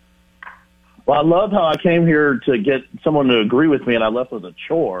thoughts? Well, I love how I came here to get someone to agree with me, and I left with a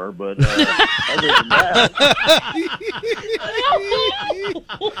chore. But other than that,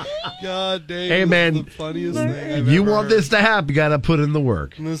 God damn. Hey, man, This is the funniest thing I've you ever want heard. this to happen, you got to put in the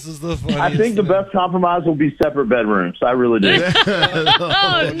work. This is the funniest I think the thing. best compromise will be separate bedrooms. I really do.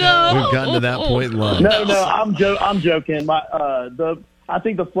 Oh, no. We've gotten to that point in life. No, I'm joking. I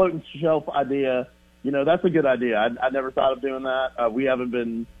think the floating shelf idea, that's a good idea. I never thought of doing that. We haven't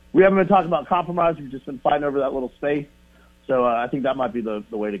been talking about compromise. We've just been fighting over that little space. So I think that might be the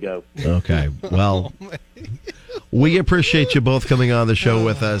way to go. Okay. Well, we appreciate you both coming on the show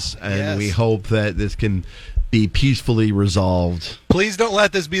with us, and Yes. we hope that this can be peacefully resolved. Please don't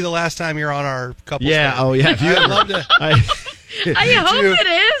let this be the last time you're on our couple. Yeah. Oh, yeah. If you I'd ever- love to. I hope too. it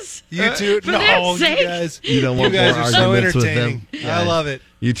is. You two, For no, their you sake. guys, You don't want guys more are so arguments with entertaining. them. I love it.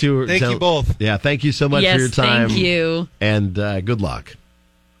 You two are. Thank you both. Yeah. Thank you so much Yes, for your time. thank you. And good luck.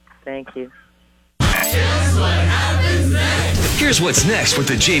 Thank you. Here's what's next with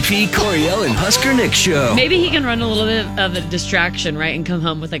the JP, Coriel, and Husker Nick show. Maybe he can run a little bit of a distraction, right? And come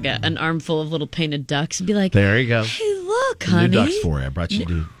home with like an armful of little painted ducks and be like, There you go. hey, look, New honey. ducks for you. I brought you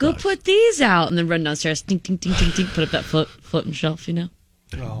new Go ducks. put these out. And then run downstairs, tink, tink, tink, tink, tink, put up that floating shelf,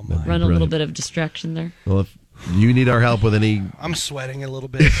 Oh my! Run a little bit of distraction there. Well, if you need our help with any I'm sweating a little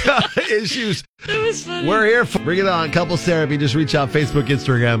bit. issues, It was funny. we're here for. Bring it on. Couples Therapy. Just reach out. Facebook,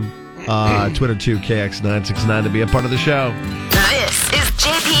 Instagram, Twitter too. KX969 to be a part of the show. This is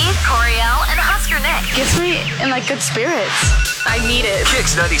JP, Coriel, and Husker Nick. Gets me in like good spirits. I need it.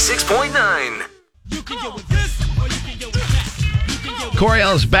 Kicks 96.9.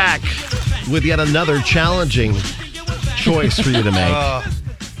 Coriel's back with yet another challenging choice for you to make.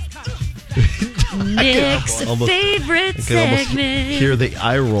 Nick's almost- favorite I can almost segment. hear the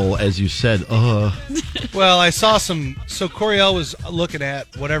eye roll as you said, Well, I saw some. So Coriel was looking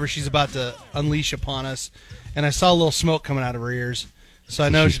at whatever she's about to unleash upon us, and I saw a little smoke coming out of her ears. So I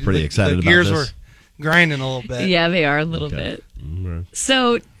know she's pretty excited the about gears this. were grinding a little bit. Yeah, they are a little bit.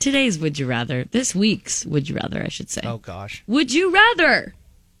 So today's Would You Rather, this week's Would You Rather, I should say. Oh gosh. Would you rather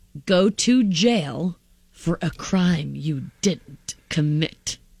go to jail for a crime you didn't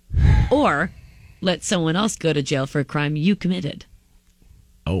commit, or let someone else go to jail for a crime you committed?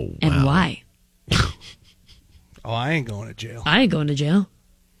 Oh, and why? Oh, I ain't going to jail. I ain't going to jail.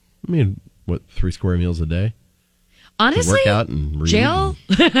 I mean, what, 3 square meals a day? Honestly, work out and read jail?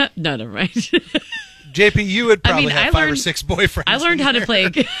 No, never mind. JP, you would probably have I 5 or learned- 6 boyfriends. I learned how to play.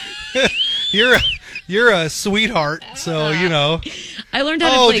 You're a sweetheart, so you know. I learned how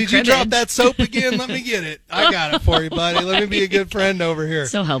to Oh, play did you drop cribbage. that soap again? Let me get it. I got it for you, buddy. Let me be a good friend over here.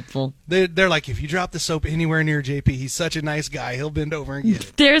 So helpful. They're like, if you drop the soap anywhere near JP, he's such a nice guy. He'll bend over and get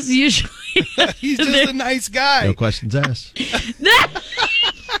it. There's usually He's just a nice guy. No questions asked.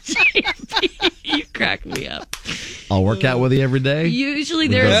 You crack me up. I'll work out with you every day. Usually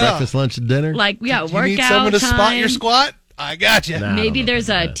We go there's breakfast, lunch, and dinner. like You workout need someone to time. spot your squat? I got you. Nah, I Maybe don't know there's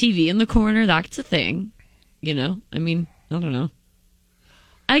about a that. TV in the corner. That's a thing. I mean, I don't know.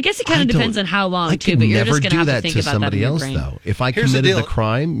 I guess it kind I of depends don't- on how long I too. could But you're never just gonna do have to that think to about that in somebody your else, brain. though. If I Here's the committed the deal.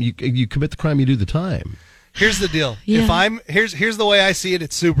 crime, you commit the crime, you do the time. Here's the deal. Yeah. If I'm here's the way I see it.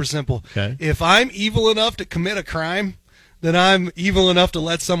 It's super simple. Okay. If I'm evil enough to commit a crime, then I'm evil enough to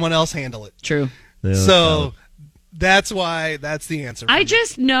let someone else handle it. True. Yeah, So that's why that's the answer. I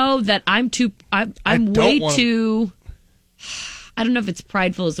just know that I'm too. I'm don't way wanna- too. I don't know if it's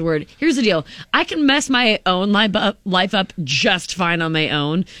prideful is the word. Here's the deal. I can mess my own life up just fine on my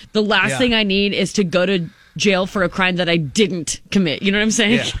own. The last Yeah. thing I need is to go to jail for a crime that I didn't commit. You know what I'm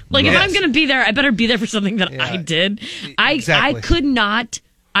saying? Yeah. Like if Yes. I'm going to be there, I better be there for something that Yeah. I did. I Exactly. could not.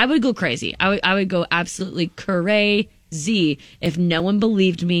 I would go crazy. I would go absolutely Z, if no one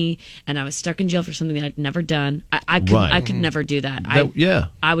believed me and I was stuck in jail for something that I'd never done, I could never do that.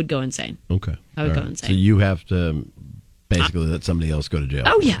 I would go insane. Okay. I would go insane. So you have to basically let somebody else go to jail.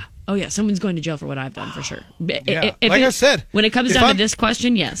 Oh yeah, someone's going to jail for what I've done for sure. Yeah. I said, when it comes down to this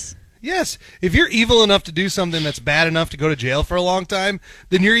question, yes. Yes, if you're evil enough to do something that's bad enough to go to jail for a long time,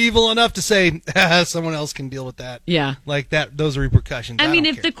 then you're evil enough to say someone else can deal with that. Yeah, like that. Those repercussions. I mean,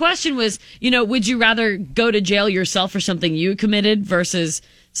 if the question was, would you rather go to jail yourself for something you committed versus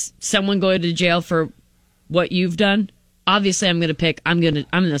someone going to jail for what you've done? Obviously, I'm going to pick. I'm going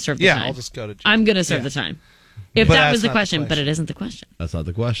to serve the time. Yeah, I'll just go to jail. I'm going to serve the time. If that was the question, but it isn't the question. That's not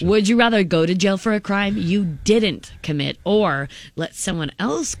the question. Would you rather go to jail for a crime you didn't commit or let someone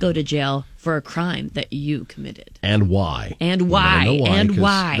else go to jail for a crime that you committed? And why? And why? And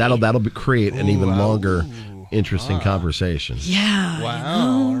why? That'll create an even longer, interesting conversation. Yeah. Wow.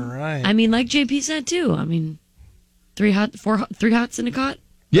 All right. I mean, like JP said too. I mean, three hots in a cot.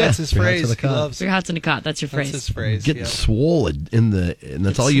 Yeah, that's his phrase. He loves 3 hots in a cot. That's your phrase. That's his phrase. Getting swollen and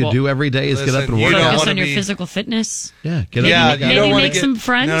that's all you do every day is get up and work out. Focus on your physical fitness. Yeah, get up. Maybe make some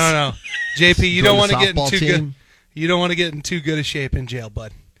friends. No. JP, you don't want to get in too good. You don't want to get in too good a shape in jail,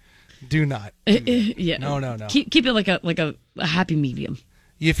 bud. Do not. Yeah. No. Keep it like a happy medium.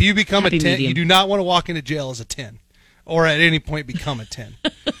 If you become Happy a 10, medium. you do not want to walk into jail as a 10, or at any point become a 10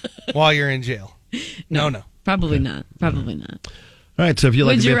 while you're in jail. No. Probably not. Probably not. All right, so if you'd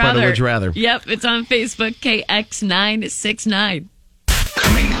like to be a part of Would You Rather. Yep, it's on Facebook, KX969.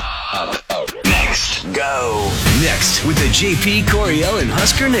 Coming up next. Go. Next with the JP Coriel and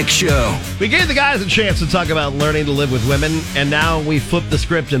Husker Nick show. We gave the guys a chance to talk about learning to live with women, and now we flipped the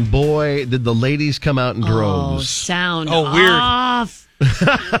script, and boy, did the ladies come out in droves. Sound weird. off.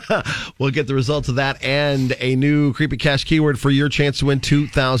 We'll get the results of that and a new Creepy Cash keyword for your chance to win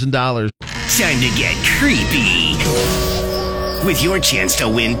 $2,000. Time to get creepy. With your chance to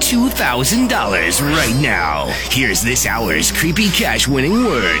win $2,000 right now. Here's this hour's Creepy Cash winning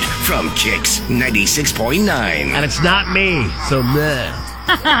word from Kicks 96.9. And it's not me, so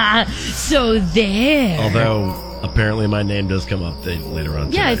meh. So there. Although, apparently my name does come up later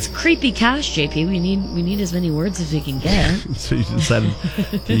on. Yeah, tonight. it's Creepy Cash, JP. We need as many words as we can get. So you decided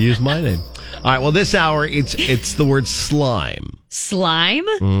to use my name. All right, well, this hour, it's the word slime. Slime?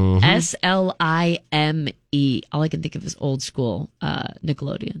 Mm-hmm. Slime. All I can think of is old school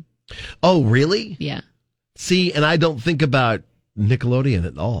Nickelodeon. Oh, really? Yeah. See, and I don't think about Nickelodeon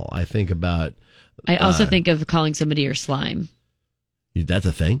at all. I think about... I also think of calling somebody your slime. That's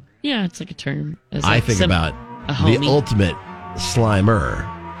a thing? Yeah, it's like a term. I think about the ultimate Slimer.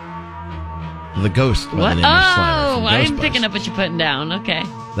 The ghost. By What? the name of Slimer Oh, from I'm Ghostbusters. picking up what you're putting down. Okay.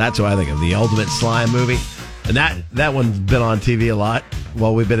 That's what I think of. The ultimate slime movie. And that one's been on TV a lot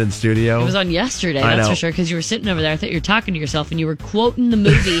while we've been in studio. It was on yesterday, I that's know. for sure, because you were sitting over there. I thought you were talking to yourself and you were quoting the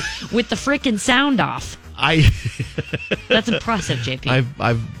movie with the freaking sound off. That's impressive, JP.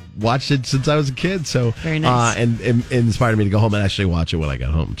 I've watched it since I was a kid, so very nice. And it inspired me to go home and actually watch it when I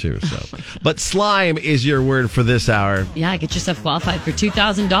got home too. So, but slime is your word for this hour. Yeah, get yourself qualified for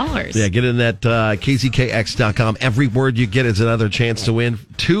 $2,000. Yeah, get in that kzkx.com. Every word you get is another chance to win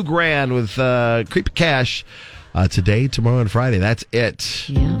 $2,000 with Creepy Cash today, tomorrow, and Friday. That's it.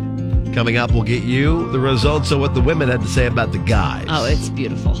 Yeah. Coming up, we'll get you the results of what the women had to say about the guys. Oh, it's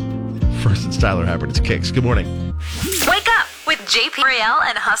beautiful. First, it's Tyler Hubbard. It's Kicks. Good morning. Wake up with JP Coriel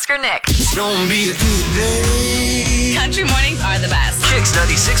and Husker Nick. Don't be today. Country mornings are the best. Kicks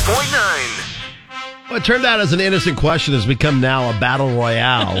 96.9. Well, it turned out as an innocent question has become now a battle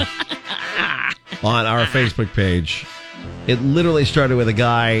royale on our Facebook page. It literally started with a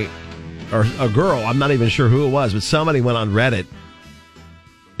guy or a girl. I'm not even sure who it was, but somebody went on Reddit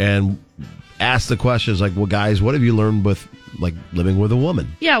and asked the questions like, well, guys, what have you learned with like living with a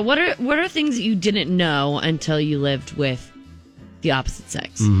woman? Yeah, what are things that you didn't know until you lived with the opposite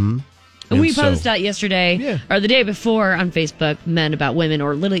sex? Mm-hmm. And we posted out yesterday or the day before on Facebook, men about women,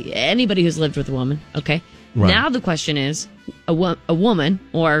 or literally anybody who's lived with a woman. Okay. Right. Now the question is a woman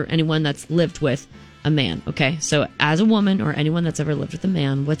or anyone that's lived with a man. Okay. So as a woman or anyone that's ever lived with a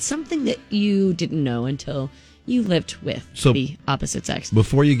man, what's something that you didn't know until you lived with the opposite sex?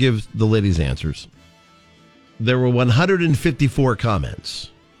 Before you give the ladies' answers, there were 154 comments.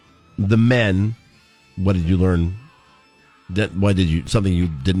 The men, what did you learn? Something you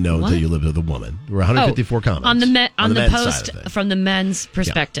didn't know until you lived with a woman? There were 154 comments on the men's post side of it. from the men's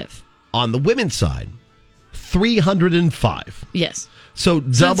perspective. Yeah. On the women's side, 305. Yes. So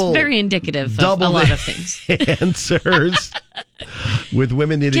It's very indicative of a lot of things. Answers with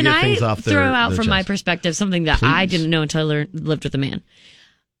women need to Can get I things off their throw out their from my chest. perspective something that I Please. didn't know until I lived with a man?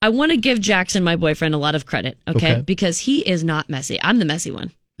 I want to give Jackson, my boyfriend, a lot of credit, Okay. Because he is not messy. I'm the messy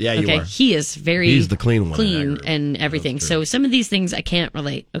one. Yeah, you are. He is He's the clean one. clean and everything. So some of these things I can't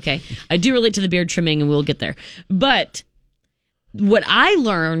relate. Okay. I do relate to the beard trimming and we'll get there. But what I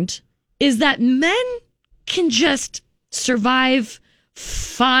learned is that men can just survive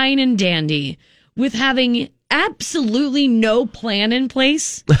fine and dandy with having absolutely no plan in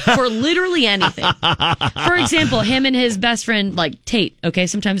place for literally anything. For example, him and his best friend, like Tate, okay,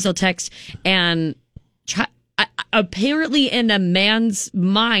 sometimes they'll text and apparently in a man's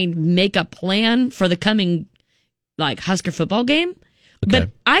mind make a plan for the coming like Husker football game. Okay. But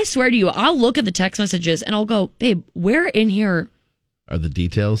I swear to you, I'll look at the text messages and I'll go, babe, where in here are the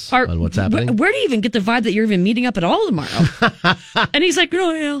details on what's happening? Where do you even get the vibe that you're even meeting up at all tomorrow? And he's like,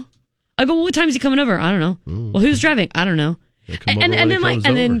 no, yeah. I go, well, what time is he coming over? I don't know. Well, who's driving? I don't know. And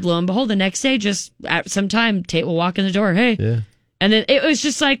then lo and behold, the next day, just at some time, Tate will walk in the door. Hey. Yeah. And then it was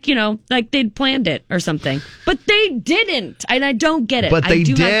just like, like they'd planned it or something. But they didn't. And I don't get it. But they I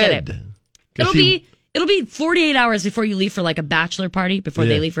do did. Not get it. It'll be 48 hours before you leave for like a bachelor party, before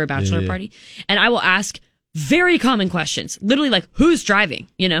they leave for a bachelor party. And I will ask very common questions. Literally like, who's driving?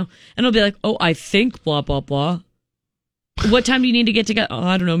 And it'll be like, oh, I think blah, blah, blah. What time do you need to get together? Oh,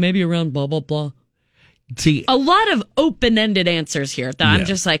 I don't know. Maybe around blah, blah, blah. See, a lot of open-ended answers here that I'm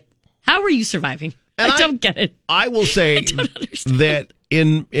just like, how are you surviving? I don't get it. I will say that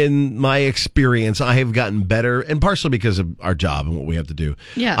in my experience, I have gotten better, and partially because of our job and what we have to do.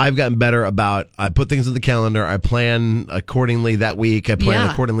 Yeah. I've gotten better about, I put things in the calendar, I plan accordingly that week, I plan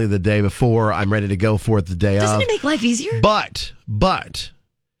accordingly the day before, I'm ready to go for it the day of. Doesn't it make life easier? But,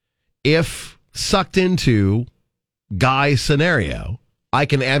 if sucked into guy scenario, I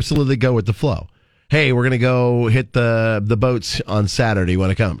can absolutely go with the flow. Hey, we're going to go hit the boats on Saturday. You want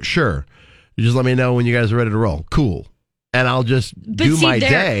to come? Sure. You just let me know when you guys are ready to roll. Cool. And I'll just do my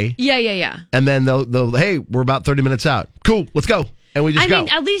day. Yeah. And then they'll, hey, we're about 30 minutes out. Cool. Let's go. And we just go. I mean,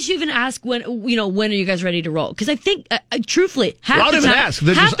 at least you even ask when are you guys ready to roll? Because I think, truthfully, half the time, ask.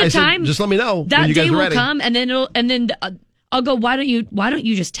 Just let me know that when you guys day are will ready. come, and then I'll go. Why don't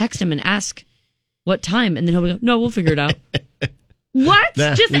you just text him and ask what time? And then he'll go, no, we'll figure it out. What?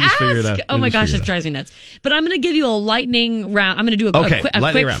 Nah, just ask. Oh my gosh, that drives me nuts. But I'm going to give you a lightning round. I'm going to do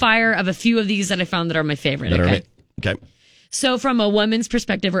a quick fire of a few of these that I found that are my favorite. Okay. So from a woman's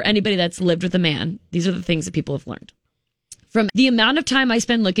perspective, or anybody that's lived with a man, these are the things that people have learned. From the amount of time I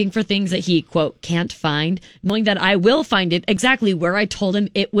spend looking for things that he, quote, can't find, knowing that I will find it exactly where I told him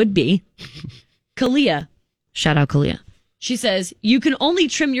it would be. Kalia, shout out Kalia. She says, you can only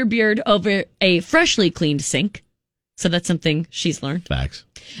trim your beard over a freshly cleaned sink. So that's something she's learned. Facts.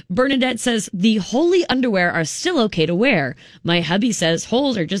 Bernadette says, the holey underwear are still okay to wear. My hubby says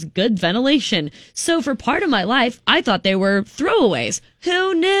holes are just good ventilation. So for part of my life, I thought they were throwaways.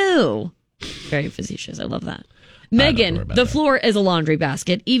 Who knew? Very facetious. I love that. Megan, the floor is a laundry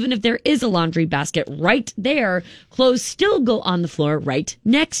basket. Even if there is a laundry basket right there, clothes still go on the floor right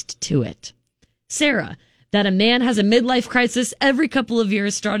next to it. Sarah, that a man has a midlife crisis every couple of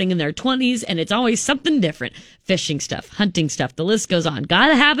years starting in their 20s, and it's always something different. Fishing stuff, hunting stuff, the list goes on.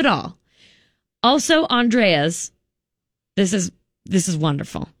 Gotta have it all. Also, Andrea's, this is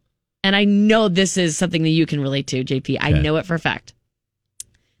wonderful. And I know this is something that you can relate to, JP. I know it for a fact.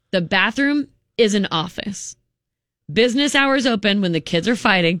 The bathroom is an office. Business hours open when the kids are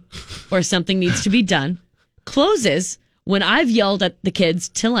fighting or something needs to be done. Closes when I've yelled at the kids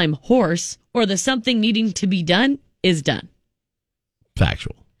till I'm hoarse or the something needing to be done is done.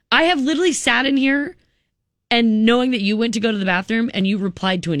 Factual. I have literally sat in here and knowing that you went to go to the bathroom and you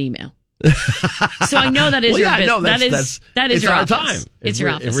replied to an email. So I know that is your business. No, that is your our office. time. It's your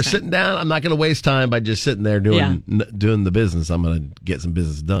office. If we're sitting down, I'm not going to waste time by just sitting there doing the business. I'm going to get some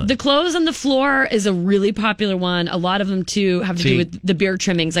business done. The clothes on the floor is a really popular one. A lot of them too have to do with the beard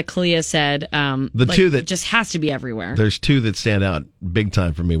trimmings, like Kalia said. Two that just has to be everywhere. There's two that stand out big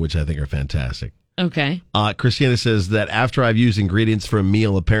time for me, which I think are fantastic. Okay. Christina says that after I've used ingredients for a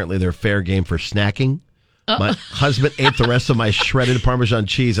meal, apparently they're fair game for snacking. My husband ate the rest of my shredded Parmesan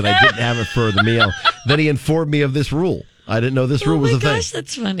cheese, and I didn't have it for the meal. Then he informed me of this rule. I didn't know this rule was a thing. Oh my gosh,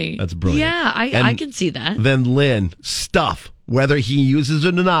 that's funny. That's brilliant. Yeah, I can see that. Then Lynn, stuff. Whether he uses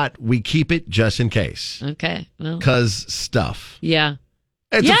it or not, we keep it just in case. Okay. Well. Because stuff. Yeah.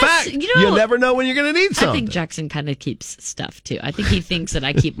 It's a fact. You never know when you're going to need something. I think Jackson kind of keeps stuff, too. I think he thinks that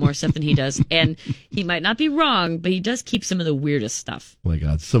I keep more stuff than he does. And he might not be wrong, but he does keep some of the weirdest stuff. Oh, my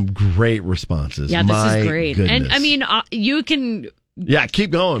God. Some great responses. Yeah, this is great. Goodness. And, I mean, you can... Yeah,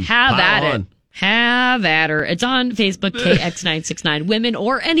 keep going. Have at it. Have at her. It's on Facebook, KX969. Women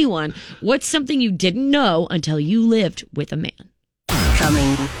or anyone, what's something you didn't know until you lived with a man?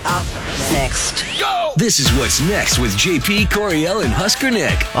 Coming up next. Go! This is What's Next with JP, Coriel, and Husker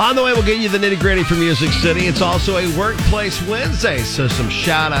Nick. On the way, we'll get you the nitty-gritty from Music City. It's also a Workplace Wednesday, so some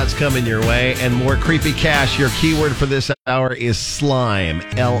shout-outs coming your way and more creepy cash. Your keyword for this hour is slime,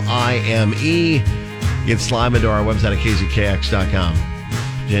 L-I-M-E. Get slime into our website at kzkx.com.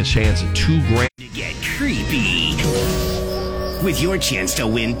 Chance at $2,000 to get creepy. With your chance to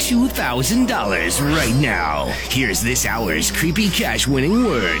win $2,000 right now. Here's this hour's creepy cash winning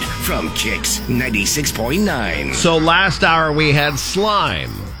word from Kicks 96.9. So last hour we had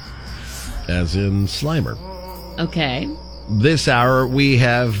slime, as in Slimer. Okay. This hour we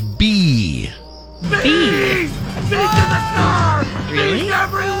have bee. Bee? Bees to the stars! Really? Bees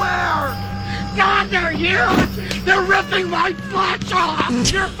everywhere! God, they're huge! They're ripping my flesh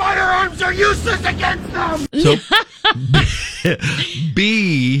off! Your firearms are useless against them! So,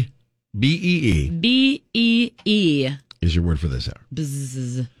 bee, B-E-E. B-E-E. Is your word for this hour.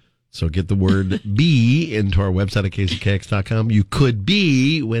 Bzz. So get the word bee into our website at kzkx.com. You could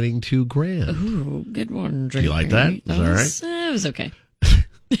be winning $2,000. Ooh, good one, Do you like that? Is that all right? It was okay.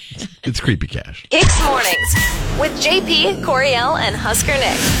 It's creepy cash. Kicks Mornings with JP, Coriel, and Husker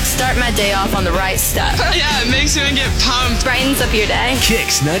Nick. Start my day off on the right stuff. Yeah, it makes you get pumped. Brightens up your day.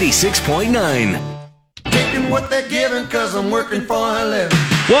 Kicks 96.9. Taking what they're giving because I'm working for a living.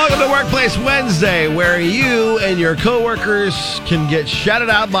 Welcome to Workplace Wednesday, where you and your coworkers can get shouted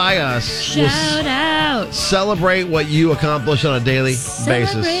out by us. Shout out. Celebrate what you accomplish on a daily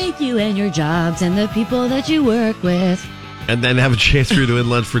basis. Celebrate you and your jobs and the people that you work with. And then have a chance for you to win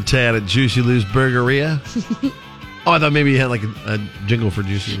lunch for 10 at Juicy Lou's Burgeria. Oh, I thought maybe you had like a jingle for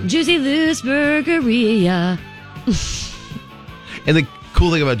Juicy Lou's. Juicy Lou's Burgeria. And the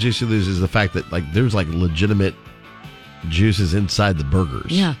cool thing about Juicy Lou's is the fact that like there's like legitimate juices inside the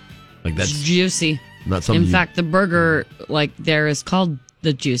burgers. Yeah. Like that's it's juicy. Not something. In fact, the burger like there is called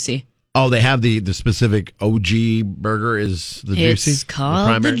the Juicy. Oh, they have the specific OG burger is the Juicy? It's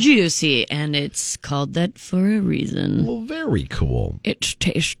called the Juicy, and it's called that for a reason. Well, very cool. It's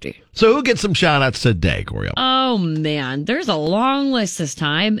tasty. So who gets some shout-outs today, Coriel? Oh, man. There's a long list this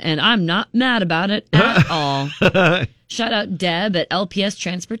time, and I'm not mad about it at all. Shout out Deb at LPS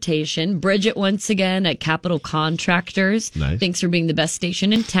Transportation. Bridget once again at Capital Contractors. Nice. Thanks for being the best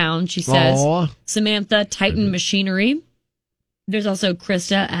station in town, she says. Aww. Samantha, Titan Machinery. There's also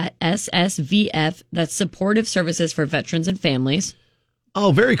Krista at SSVF, that's Supportive Services for Veterans and Families.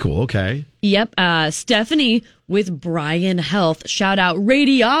 Oh, very cool. Okay. Yep. Stephanie with Brian Health. Shout out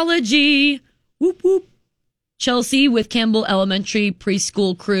Radiology. Whoop, whoop. Chelsea with Campbell Elementary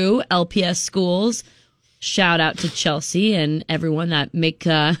Preschool Crew, LPS Schools. Shout out to Chelsea and everyone that make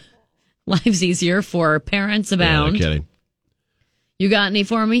lives easier for parents abound. Yeah, no kidding. You got any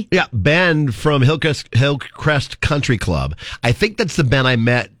for me? Yeah, Ben from Hillcrest Country Club. I think that's the Ben I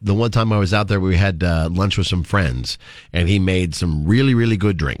met the one time I was out there. We had lunch with some friends, and he made some really, really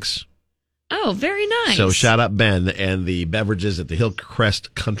good drinks. Oh, very nice. So shout out Ben and the beverages at the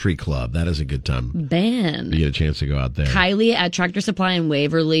Hillcrest Country Club. That is a good time. Ben. You get a chance to go out there. Kylie at Tractor Supply in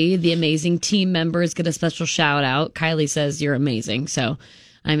Waverly. The amazing team members get a special shout out. Kylie says you're amazing. So,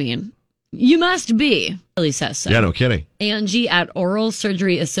 I mean, you must be. Kylie says so. Yeah, no kidding. Angie at Oral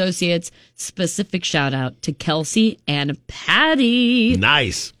Surgery Associates. Specific shout out to Kelsey and Patty.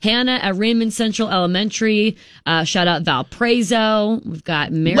 Nice. Hannah at Raymond Central Elementary. Shout out Valparaiso. We've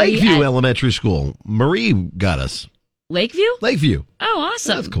got Mary Lakeview at Elementary School. Marie got us. Lakeview? Lakeview. Oh,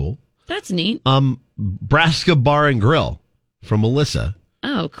 awesome. That's cool. That's neat. Braska Bar and Grill from Melissa.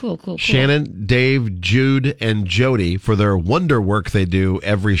 Oh, cool. Shannon, Dave, Jude, and Jody for their wonder work they do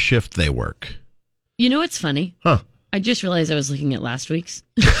every shift they work. You know what's funny? Huh. I just realized I was looking at last week's.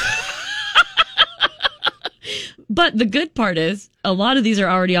 But the good part is, a lot of these are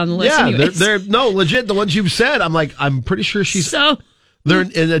already on the list. Yeah, anyways. they're no legit. The ones you've said, I'm pretty sure they're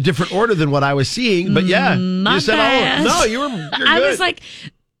in a different order than what I was seeing. But yeah, my you said bad. all. No, you're good. I was like,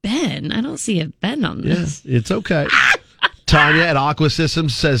 Ben, I don't see a Ben on this. Yeah, it's okay. Tanya at Aqua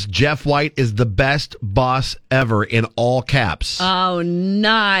Systems says Jeff White is the best boss ever in all caps. Oh,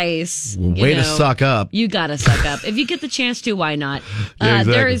 nice. Way to suck up. You got to suck up. If you get the chance to, why not? Yeah,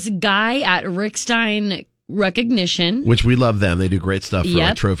 exactly. There is Guy at Rickstein Recognition. Which we love them. They do great stuff for Yep.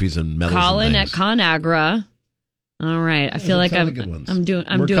 like trophies and medals. Colin and at things. ConAgra. All right. I feel like I'm doing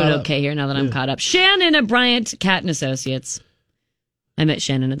okay here now that I'm caught up. Shannon at Bryant Cat and Associates. I met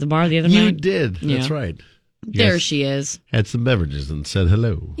Shannon at the bar the other night. You did. That's Yeah. right. There Yes. she is. Had some beverages and said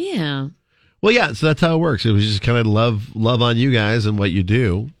hello. Yeah. Well, yeah, so that's how it works. It was just kind of love on you guys and what you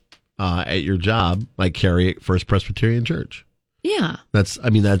do at your job, like Carrie at First Presbyterian Church. Yeah.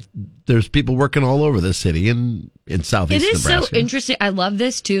 There's people working all over the city in southeast It is Nebraska. so interesting. I love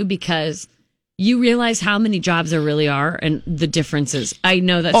this too because you realize how many jobs there really are and the differences. I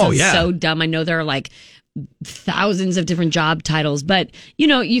know that sounds so dumb. I know there are like thousands of different job titles, but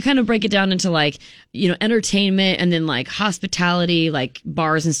you kind of break it down into like, entertainment and then like hospitality, like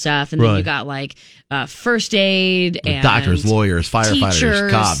bars and stuff. And then you got like first aid and doctors, lawyers, firefighters,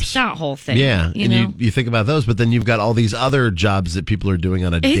 teachers, cops. that whole thing. Yeah. You think about those, but then you've got all these other jobs that people are doing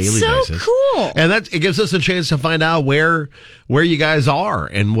on a daily basis. It's so cool. And it gives us a chance to find out where you guys are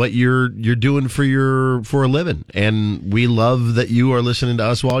and what you're doing for a living. And we love that you are listening to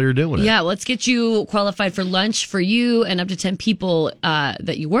us while you're doing it. Yeah, let's get you qualified for lunch for you and up to 10 people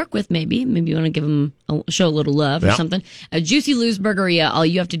that you work with, maybe. Maybe you want to give them show a little love or something. At Juicy Lou's Burgeria, all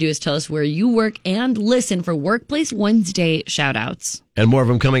you have to do is tell us where you work and listen for Workplace Wednesday shout-outs. And more of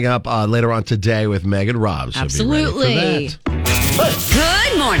them coming up later on today with Meg and Rob. So Absolutely. Be ready for that.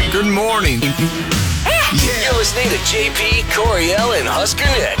 Good morning. Good morning. You're listening to JP, Coriel, and Husker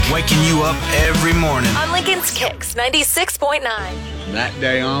Nick. Waking you up every morning. On Lincoln's Kicks 96.9. From that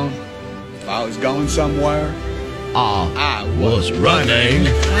day on, if I was going somewhere, I was running.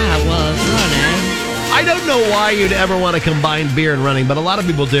 I I don't know why you'd ever want to combine beer and running, but a lot of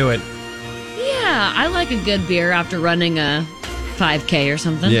people do it. Yeah, I like a good beer after running a 5K or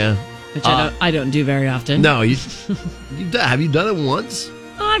something. Yeah. Which I don't do very often. No, have you done it once?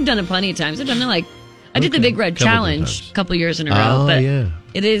 Oh, I've done it plenty of times. I've done it I did the Big Red Challenge a couple years in a row. Oh, but yeah.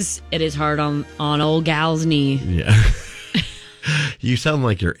 It is hard on old gal's knee. Yeah. You sound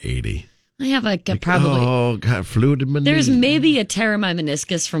like you're 80. I have probably. Oh, got fluid in my There's knee. maybe a tear in my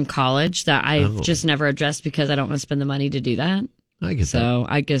meniscus from college that I've just never addressed because I don't want to spend the money to do that. I get so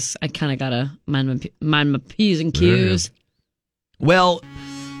I guess I kind of got to mind my P's and Q's. Well,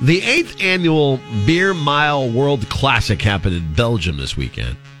 the 8th annual Beer Mile World Classic happened in Belgium this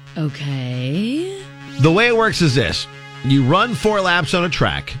weekend. Okay. The way it works is this. You run 4 laps on a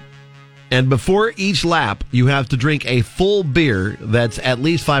track, and before each lap, you have to drink a full beer that's at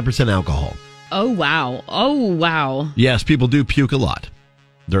least 5% alcohol. Oh, wow. Yes, people do puke a lot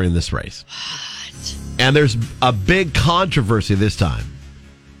during this race. What? And there's a big controversy this time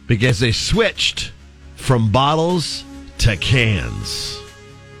because they switched from bottles to cans.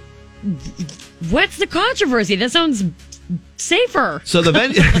 What's the controversy? That sounds safer. So the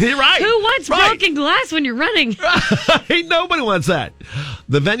venue, you're right. Who wants broken glass when you're running? Ain't nobody wants that.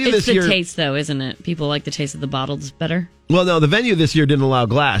 The venue it's this the year, taste, though, isn't it? People like the taste of the bottles better. Well, no, the venue this year didn't allow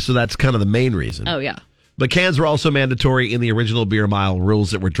glass, so that's kind of the main reason. Oh, yeah. But cans were also mandatory in the original Beer Mile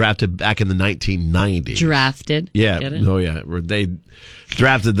rules that were drafted back in the 1990s. Drafted? Yeah. Get it? Oh, yeah. They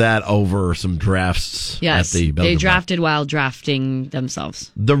drafted that over some drafts yes, at the Belgium they drafted while drafting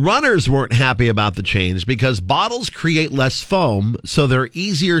themselves. The runners weren't happy about the change because bottles create less foam, so they're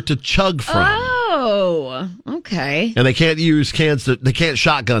easier to chug from. Oh, okay. And they can't use cans they can't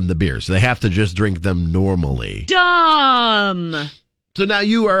shotgun the beers. They have to just drink them normally. Dumb. So now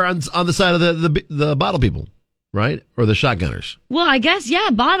you are on the side of the bottle people, right? Or the shotgunners. Well, I guess,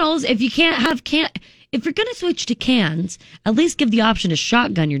 yeah, bottles. If you can't have if you're going to switch to cans, at least give the option to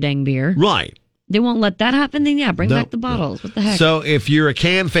shotgun your dang beer. Right. They won't let that happen, then yeah, bring back the bottles. What the heck? So if you're a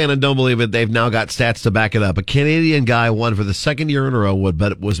can fan and don't believe it, they've now got stats to back it up. A Canadian guy won for the second year in a row,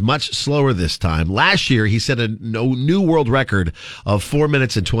 but it was much slower this time. Last year, he set a new world record of 4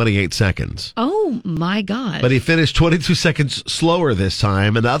 minutes and 28 seconds. Oh, my God. But he finished 22 seconds slower this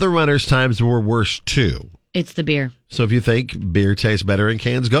time, and other runners' times were worse, too. It's the beer. So if you think beer tastes better in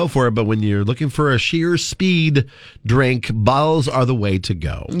cans, go for it. But when you're looking for a sheer speed drink, bottles are the way to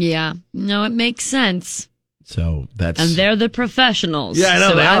go. Yeah. No, it makes sense. So that's... And they're the professionals. Yeah, I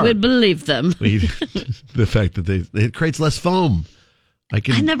know so they I are. would believe them. The fact that it creates less foam.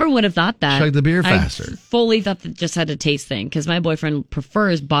 I never would have thought that. Chug the beer faster. I fully thought that just had a taste thing because my boyfriend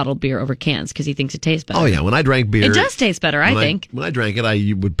prefers bottled beer over cans because he thinks it tastes better. Oh, yeah. When I drank beer... It does taste better, I think. When I drank it,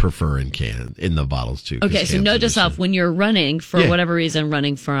 I would prefer in the bottles, too. Okay, so note to self, when you're running, for whatever reason,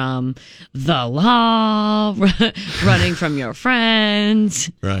 running from the law, running from your friends...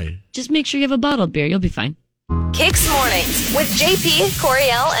 Right. Just make sure you have a bottled beer. You'll be fine. Kicks Mornings with JP,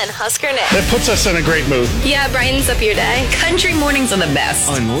 Coriel, and Husker Nick. That puts us in a great mood. Yeah, brightens up your day. Country mornings are the best.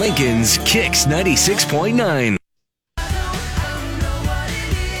 On Lincoln's Kicks 96.9.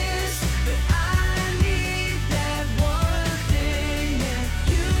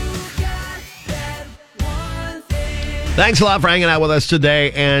 Thanks a lot for hanging out with us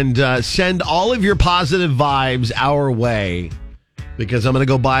today, and send all of your positive vibes our way, because I'm going to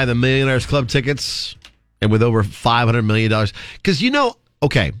go buy the Millionaires Club tickets, and with over $500 million. Because,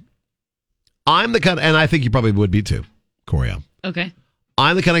 okay, I'm the kind of, and I think you probably would be too, Coriel. Okay.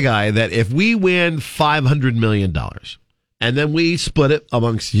 I'm the kind of guy that if we win $500 million and then we split it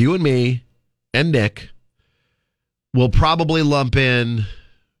amongst you and me and Nick, we'll probably lump in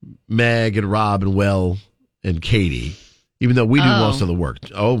Meg and Rob and Will and Katie, even though we do most of the work.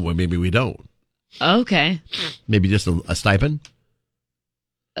 Oh, well, maybe we don't. Okay. Maybe just a stipend?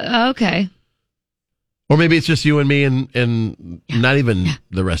 Okay. Or maybe it's just you and me and not even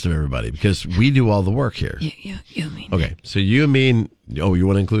the rest of everybody, because we do all the work here. You and me. Okay, so you and me and, you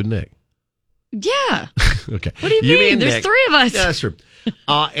want to include Nick? Yeah. Okay. What do you mean? There's Nick. 3 of us. Yeah, that's true.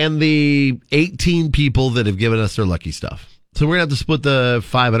 And the 18 people that have given us their lucky stuff. So we're going to have to split the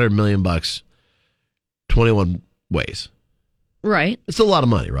 $500 million 21 ways. Right. It's a lot of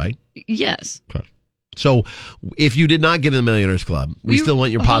money, right? Yes. Okay. So if you did not get in the Millionaires Club, we still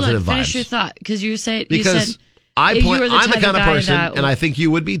want your positive Finish vibes. your thought, because you said Because I'm the kind of person, and I think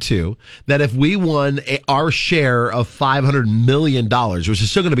you would be too, that if we won our share of $500 million, which is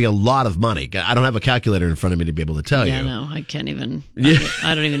still going to be a lot of money. I don't have a calculator in front of me to be able to tell you. Yeah, no, I can't even. Yeah.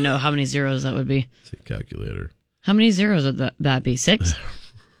 I don't even know how many zeros that would be. Let's see, calculator. How many zeros would that be? 6?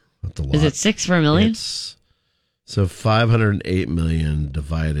 That's a lot. Is it 6 for a million? So 508 million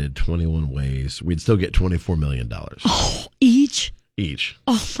divided 21 ways, we'd still get $24 million. Oh, each? Each.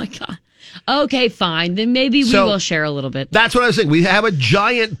 Oh, my God. Okay, fine. Then maybe we will share a little bit. That's what I was saying. We have a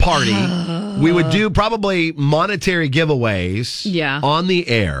giant party. We would do probably monetary giveaways on the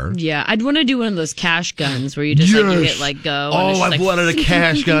air. Yeah, I'd want to do one of those cash guns where you just like, you hit go. Oh, and I've wanted a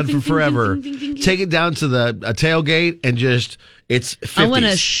cash gun for forever. Take it down to a tailgate and just, it's 50s. I want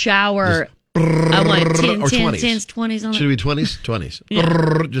to shower. I want 10s, or 10s, 20s. 10s, 20s on it. Should it be 20s? 20s.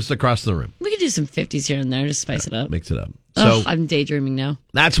 Yeah. Just across the room. We could do some 50s here and there, just spice it up. Mix it up. So I'm daydreaming now.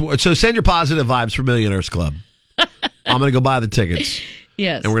 So send your positive vibes for Millionaires Club. I'm going to go buy the tickets.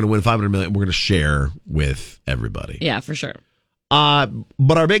 Yes. And we're going to win $500 million. We're going to share with everybody. Yeah, for sure.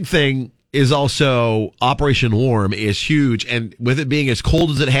 But our big thing is also Operation Warm is huge. And with it being as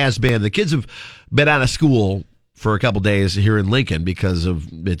cold as it has been, the kids have been out of school for a couple days here in Lincoln because of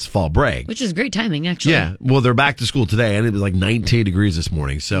its fall break. Which is great timing, actually. Yeah. Well, they're back to school today, and it was like 19 degrees this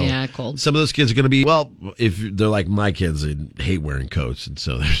morning. So yeah, cold. Some of those kids are going to be, well, if they're like my kids, they hate wearing coats, and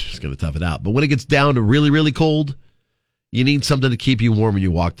so they're just going to tough it out. But when it gets down to really, really cold, you need something to keep you warm when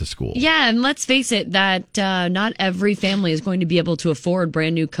you walk to school. Yeah, and let's face it, that not every family is going to be able to afford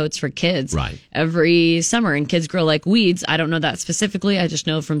brand new coats for kids every summer, and kids grow like weeds. I don't know that specifically. I just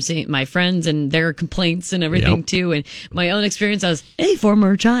know from seeing my friends and their complaints and everything too, and my own experience as a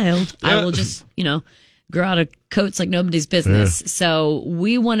former child. I will just, grow out of coats like nobody's business. So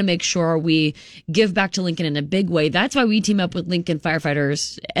we want to make sure we give back to Lincoln in a big way. That's why we team up with Lincoln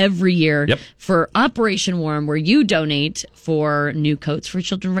firefighters every year for Operation Warm, where you donate for new coats for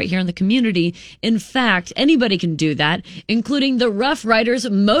children right here in the community. In fact, anybody can do that, including the Rough Riders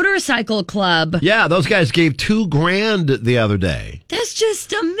Motorcycle Club. Yeah, those guys gave $2,000 the other day. That's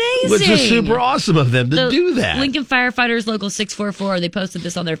just amazing. Which is super awesome of them to do that. Lincoln Firefighters Local 644, they posted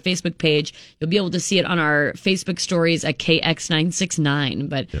this on their Facebook page. You'll be able to see it on our Facebook stories at KX969.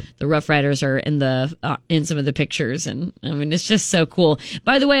 But the Rough Riders are in some of the pictures, and I mean it's just so cool.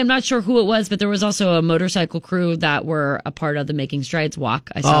 By the way, I'm not sure who it was, but there was also a motorcycle crew that were a part of the Making Strides walk.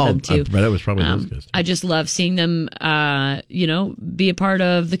 I saw them too. I bet it was probably those guys. I just love seeing them, be a part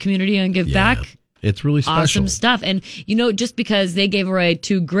of the community and give back. It's really special. Awesome stuff. And, just because they gave away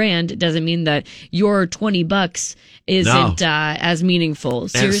 $2,000 doesn't mean that your $20 isn't as meaningful.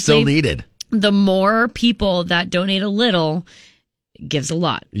 Seriously, and it's still needed. The more people that donate a little gives a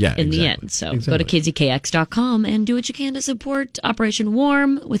lot in the end. So go to KZKX.com and do what you can to support Operation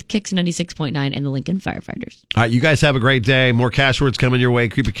Warm with Kicks 96.9 and the Lincoln Firefighters. All right, you guys have a great day. More cash words coming your way.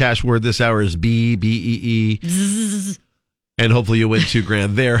 Creepy cash word this hour is BBEE. And hopefully you'll win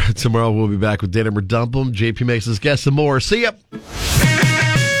 $2,000 there. Tomorrow we'll be back with Dana Dump 'em. JP makes his guests some more. See ya.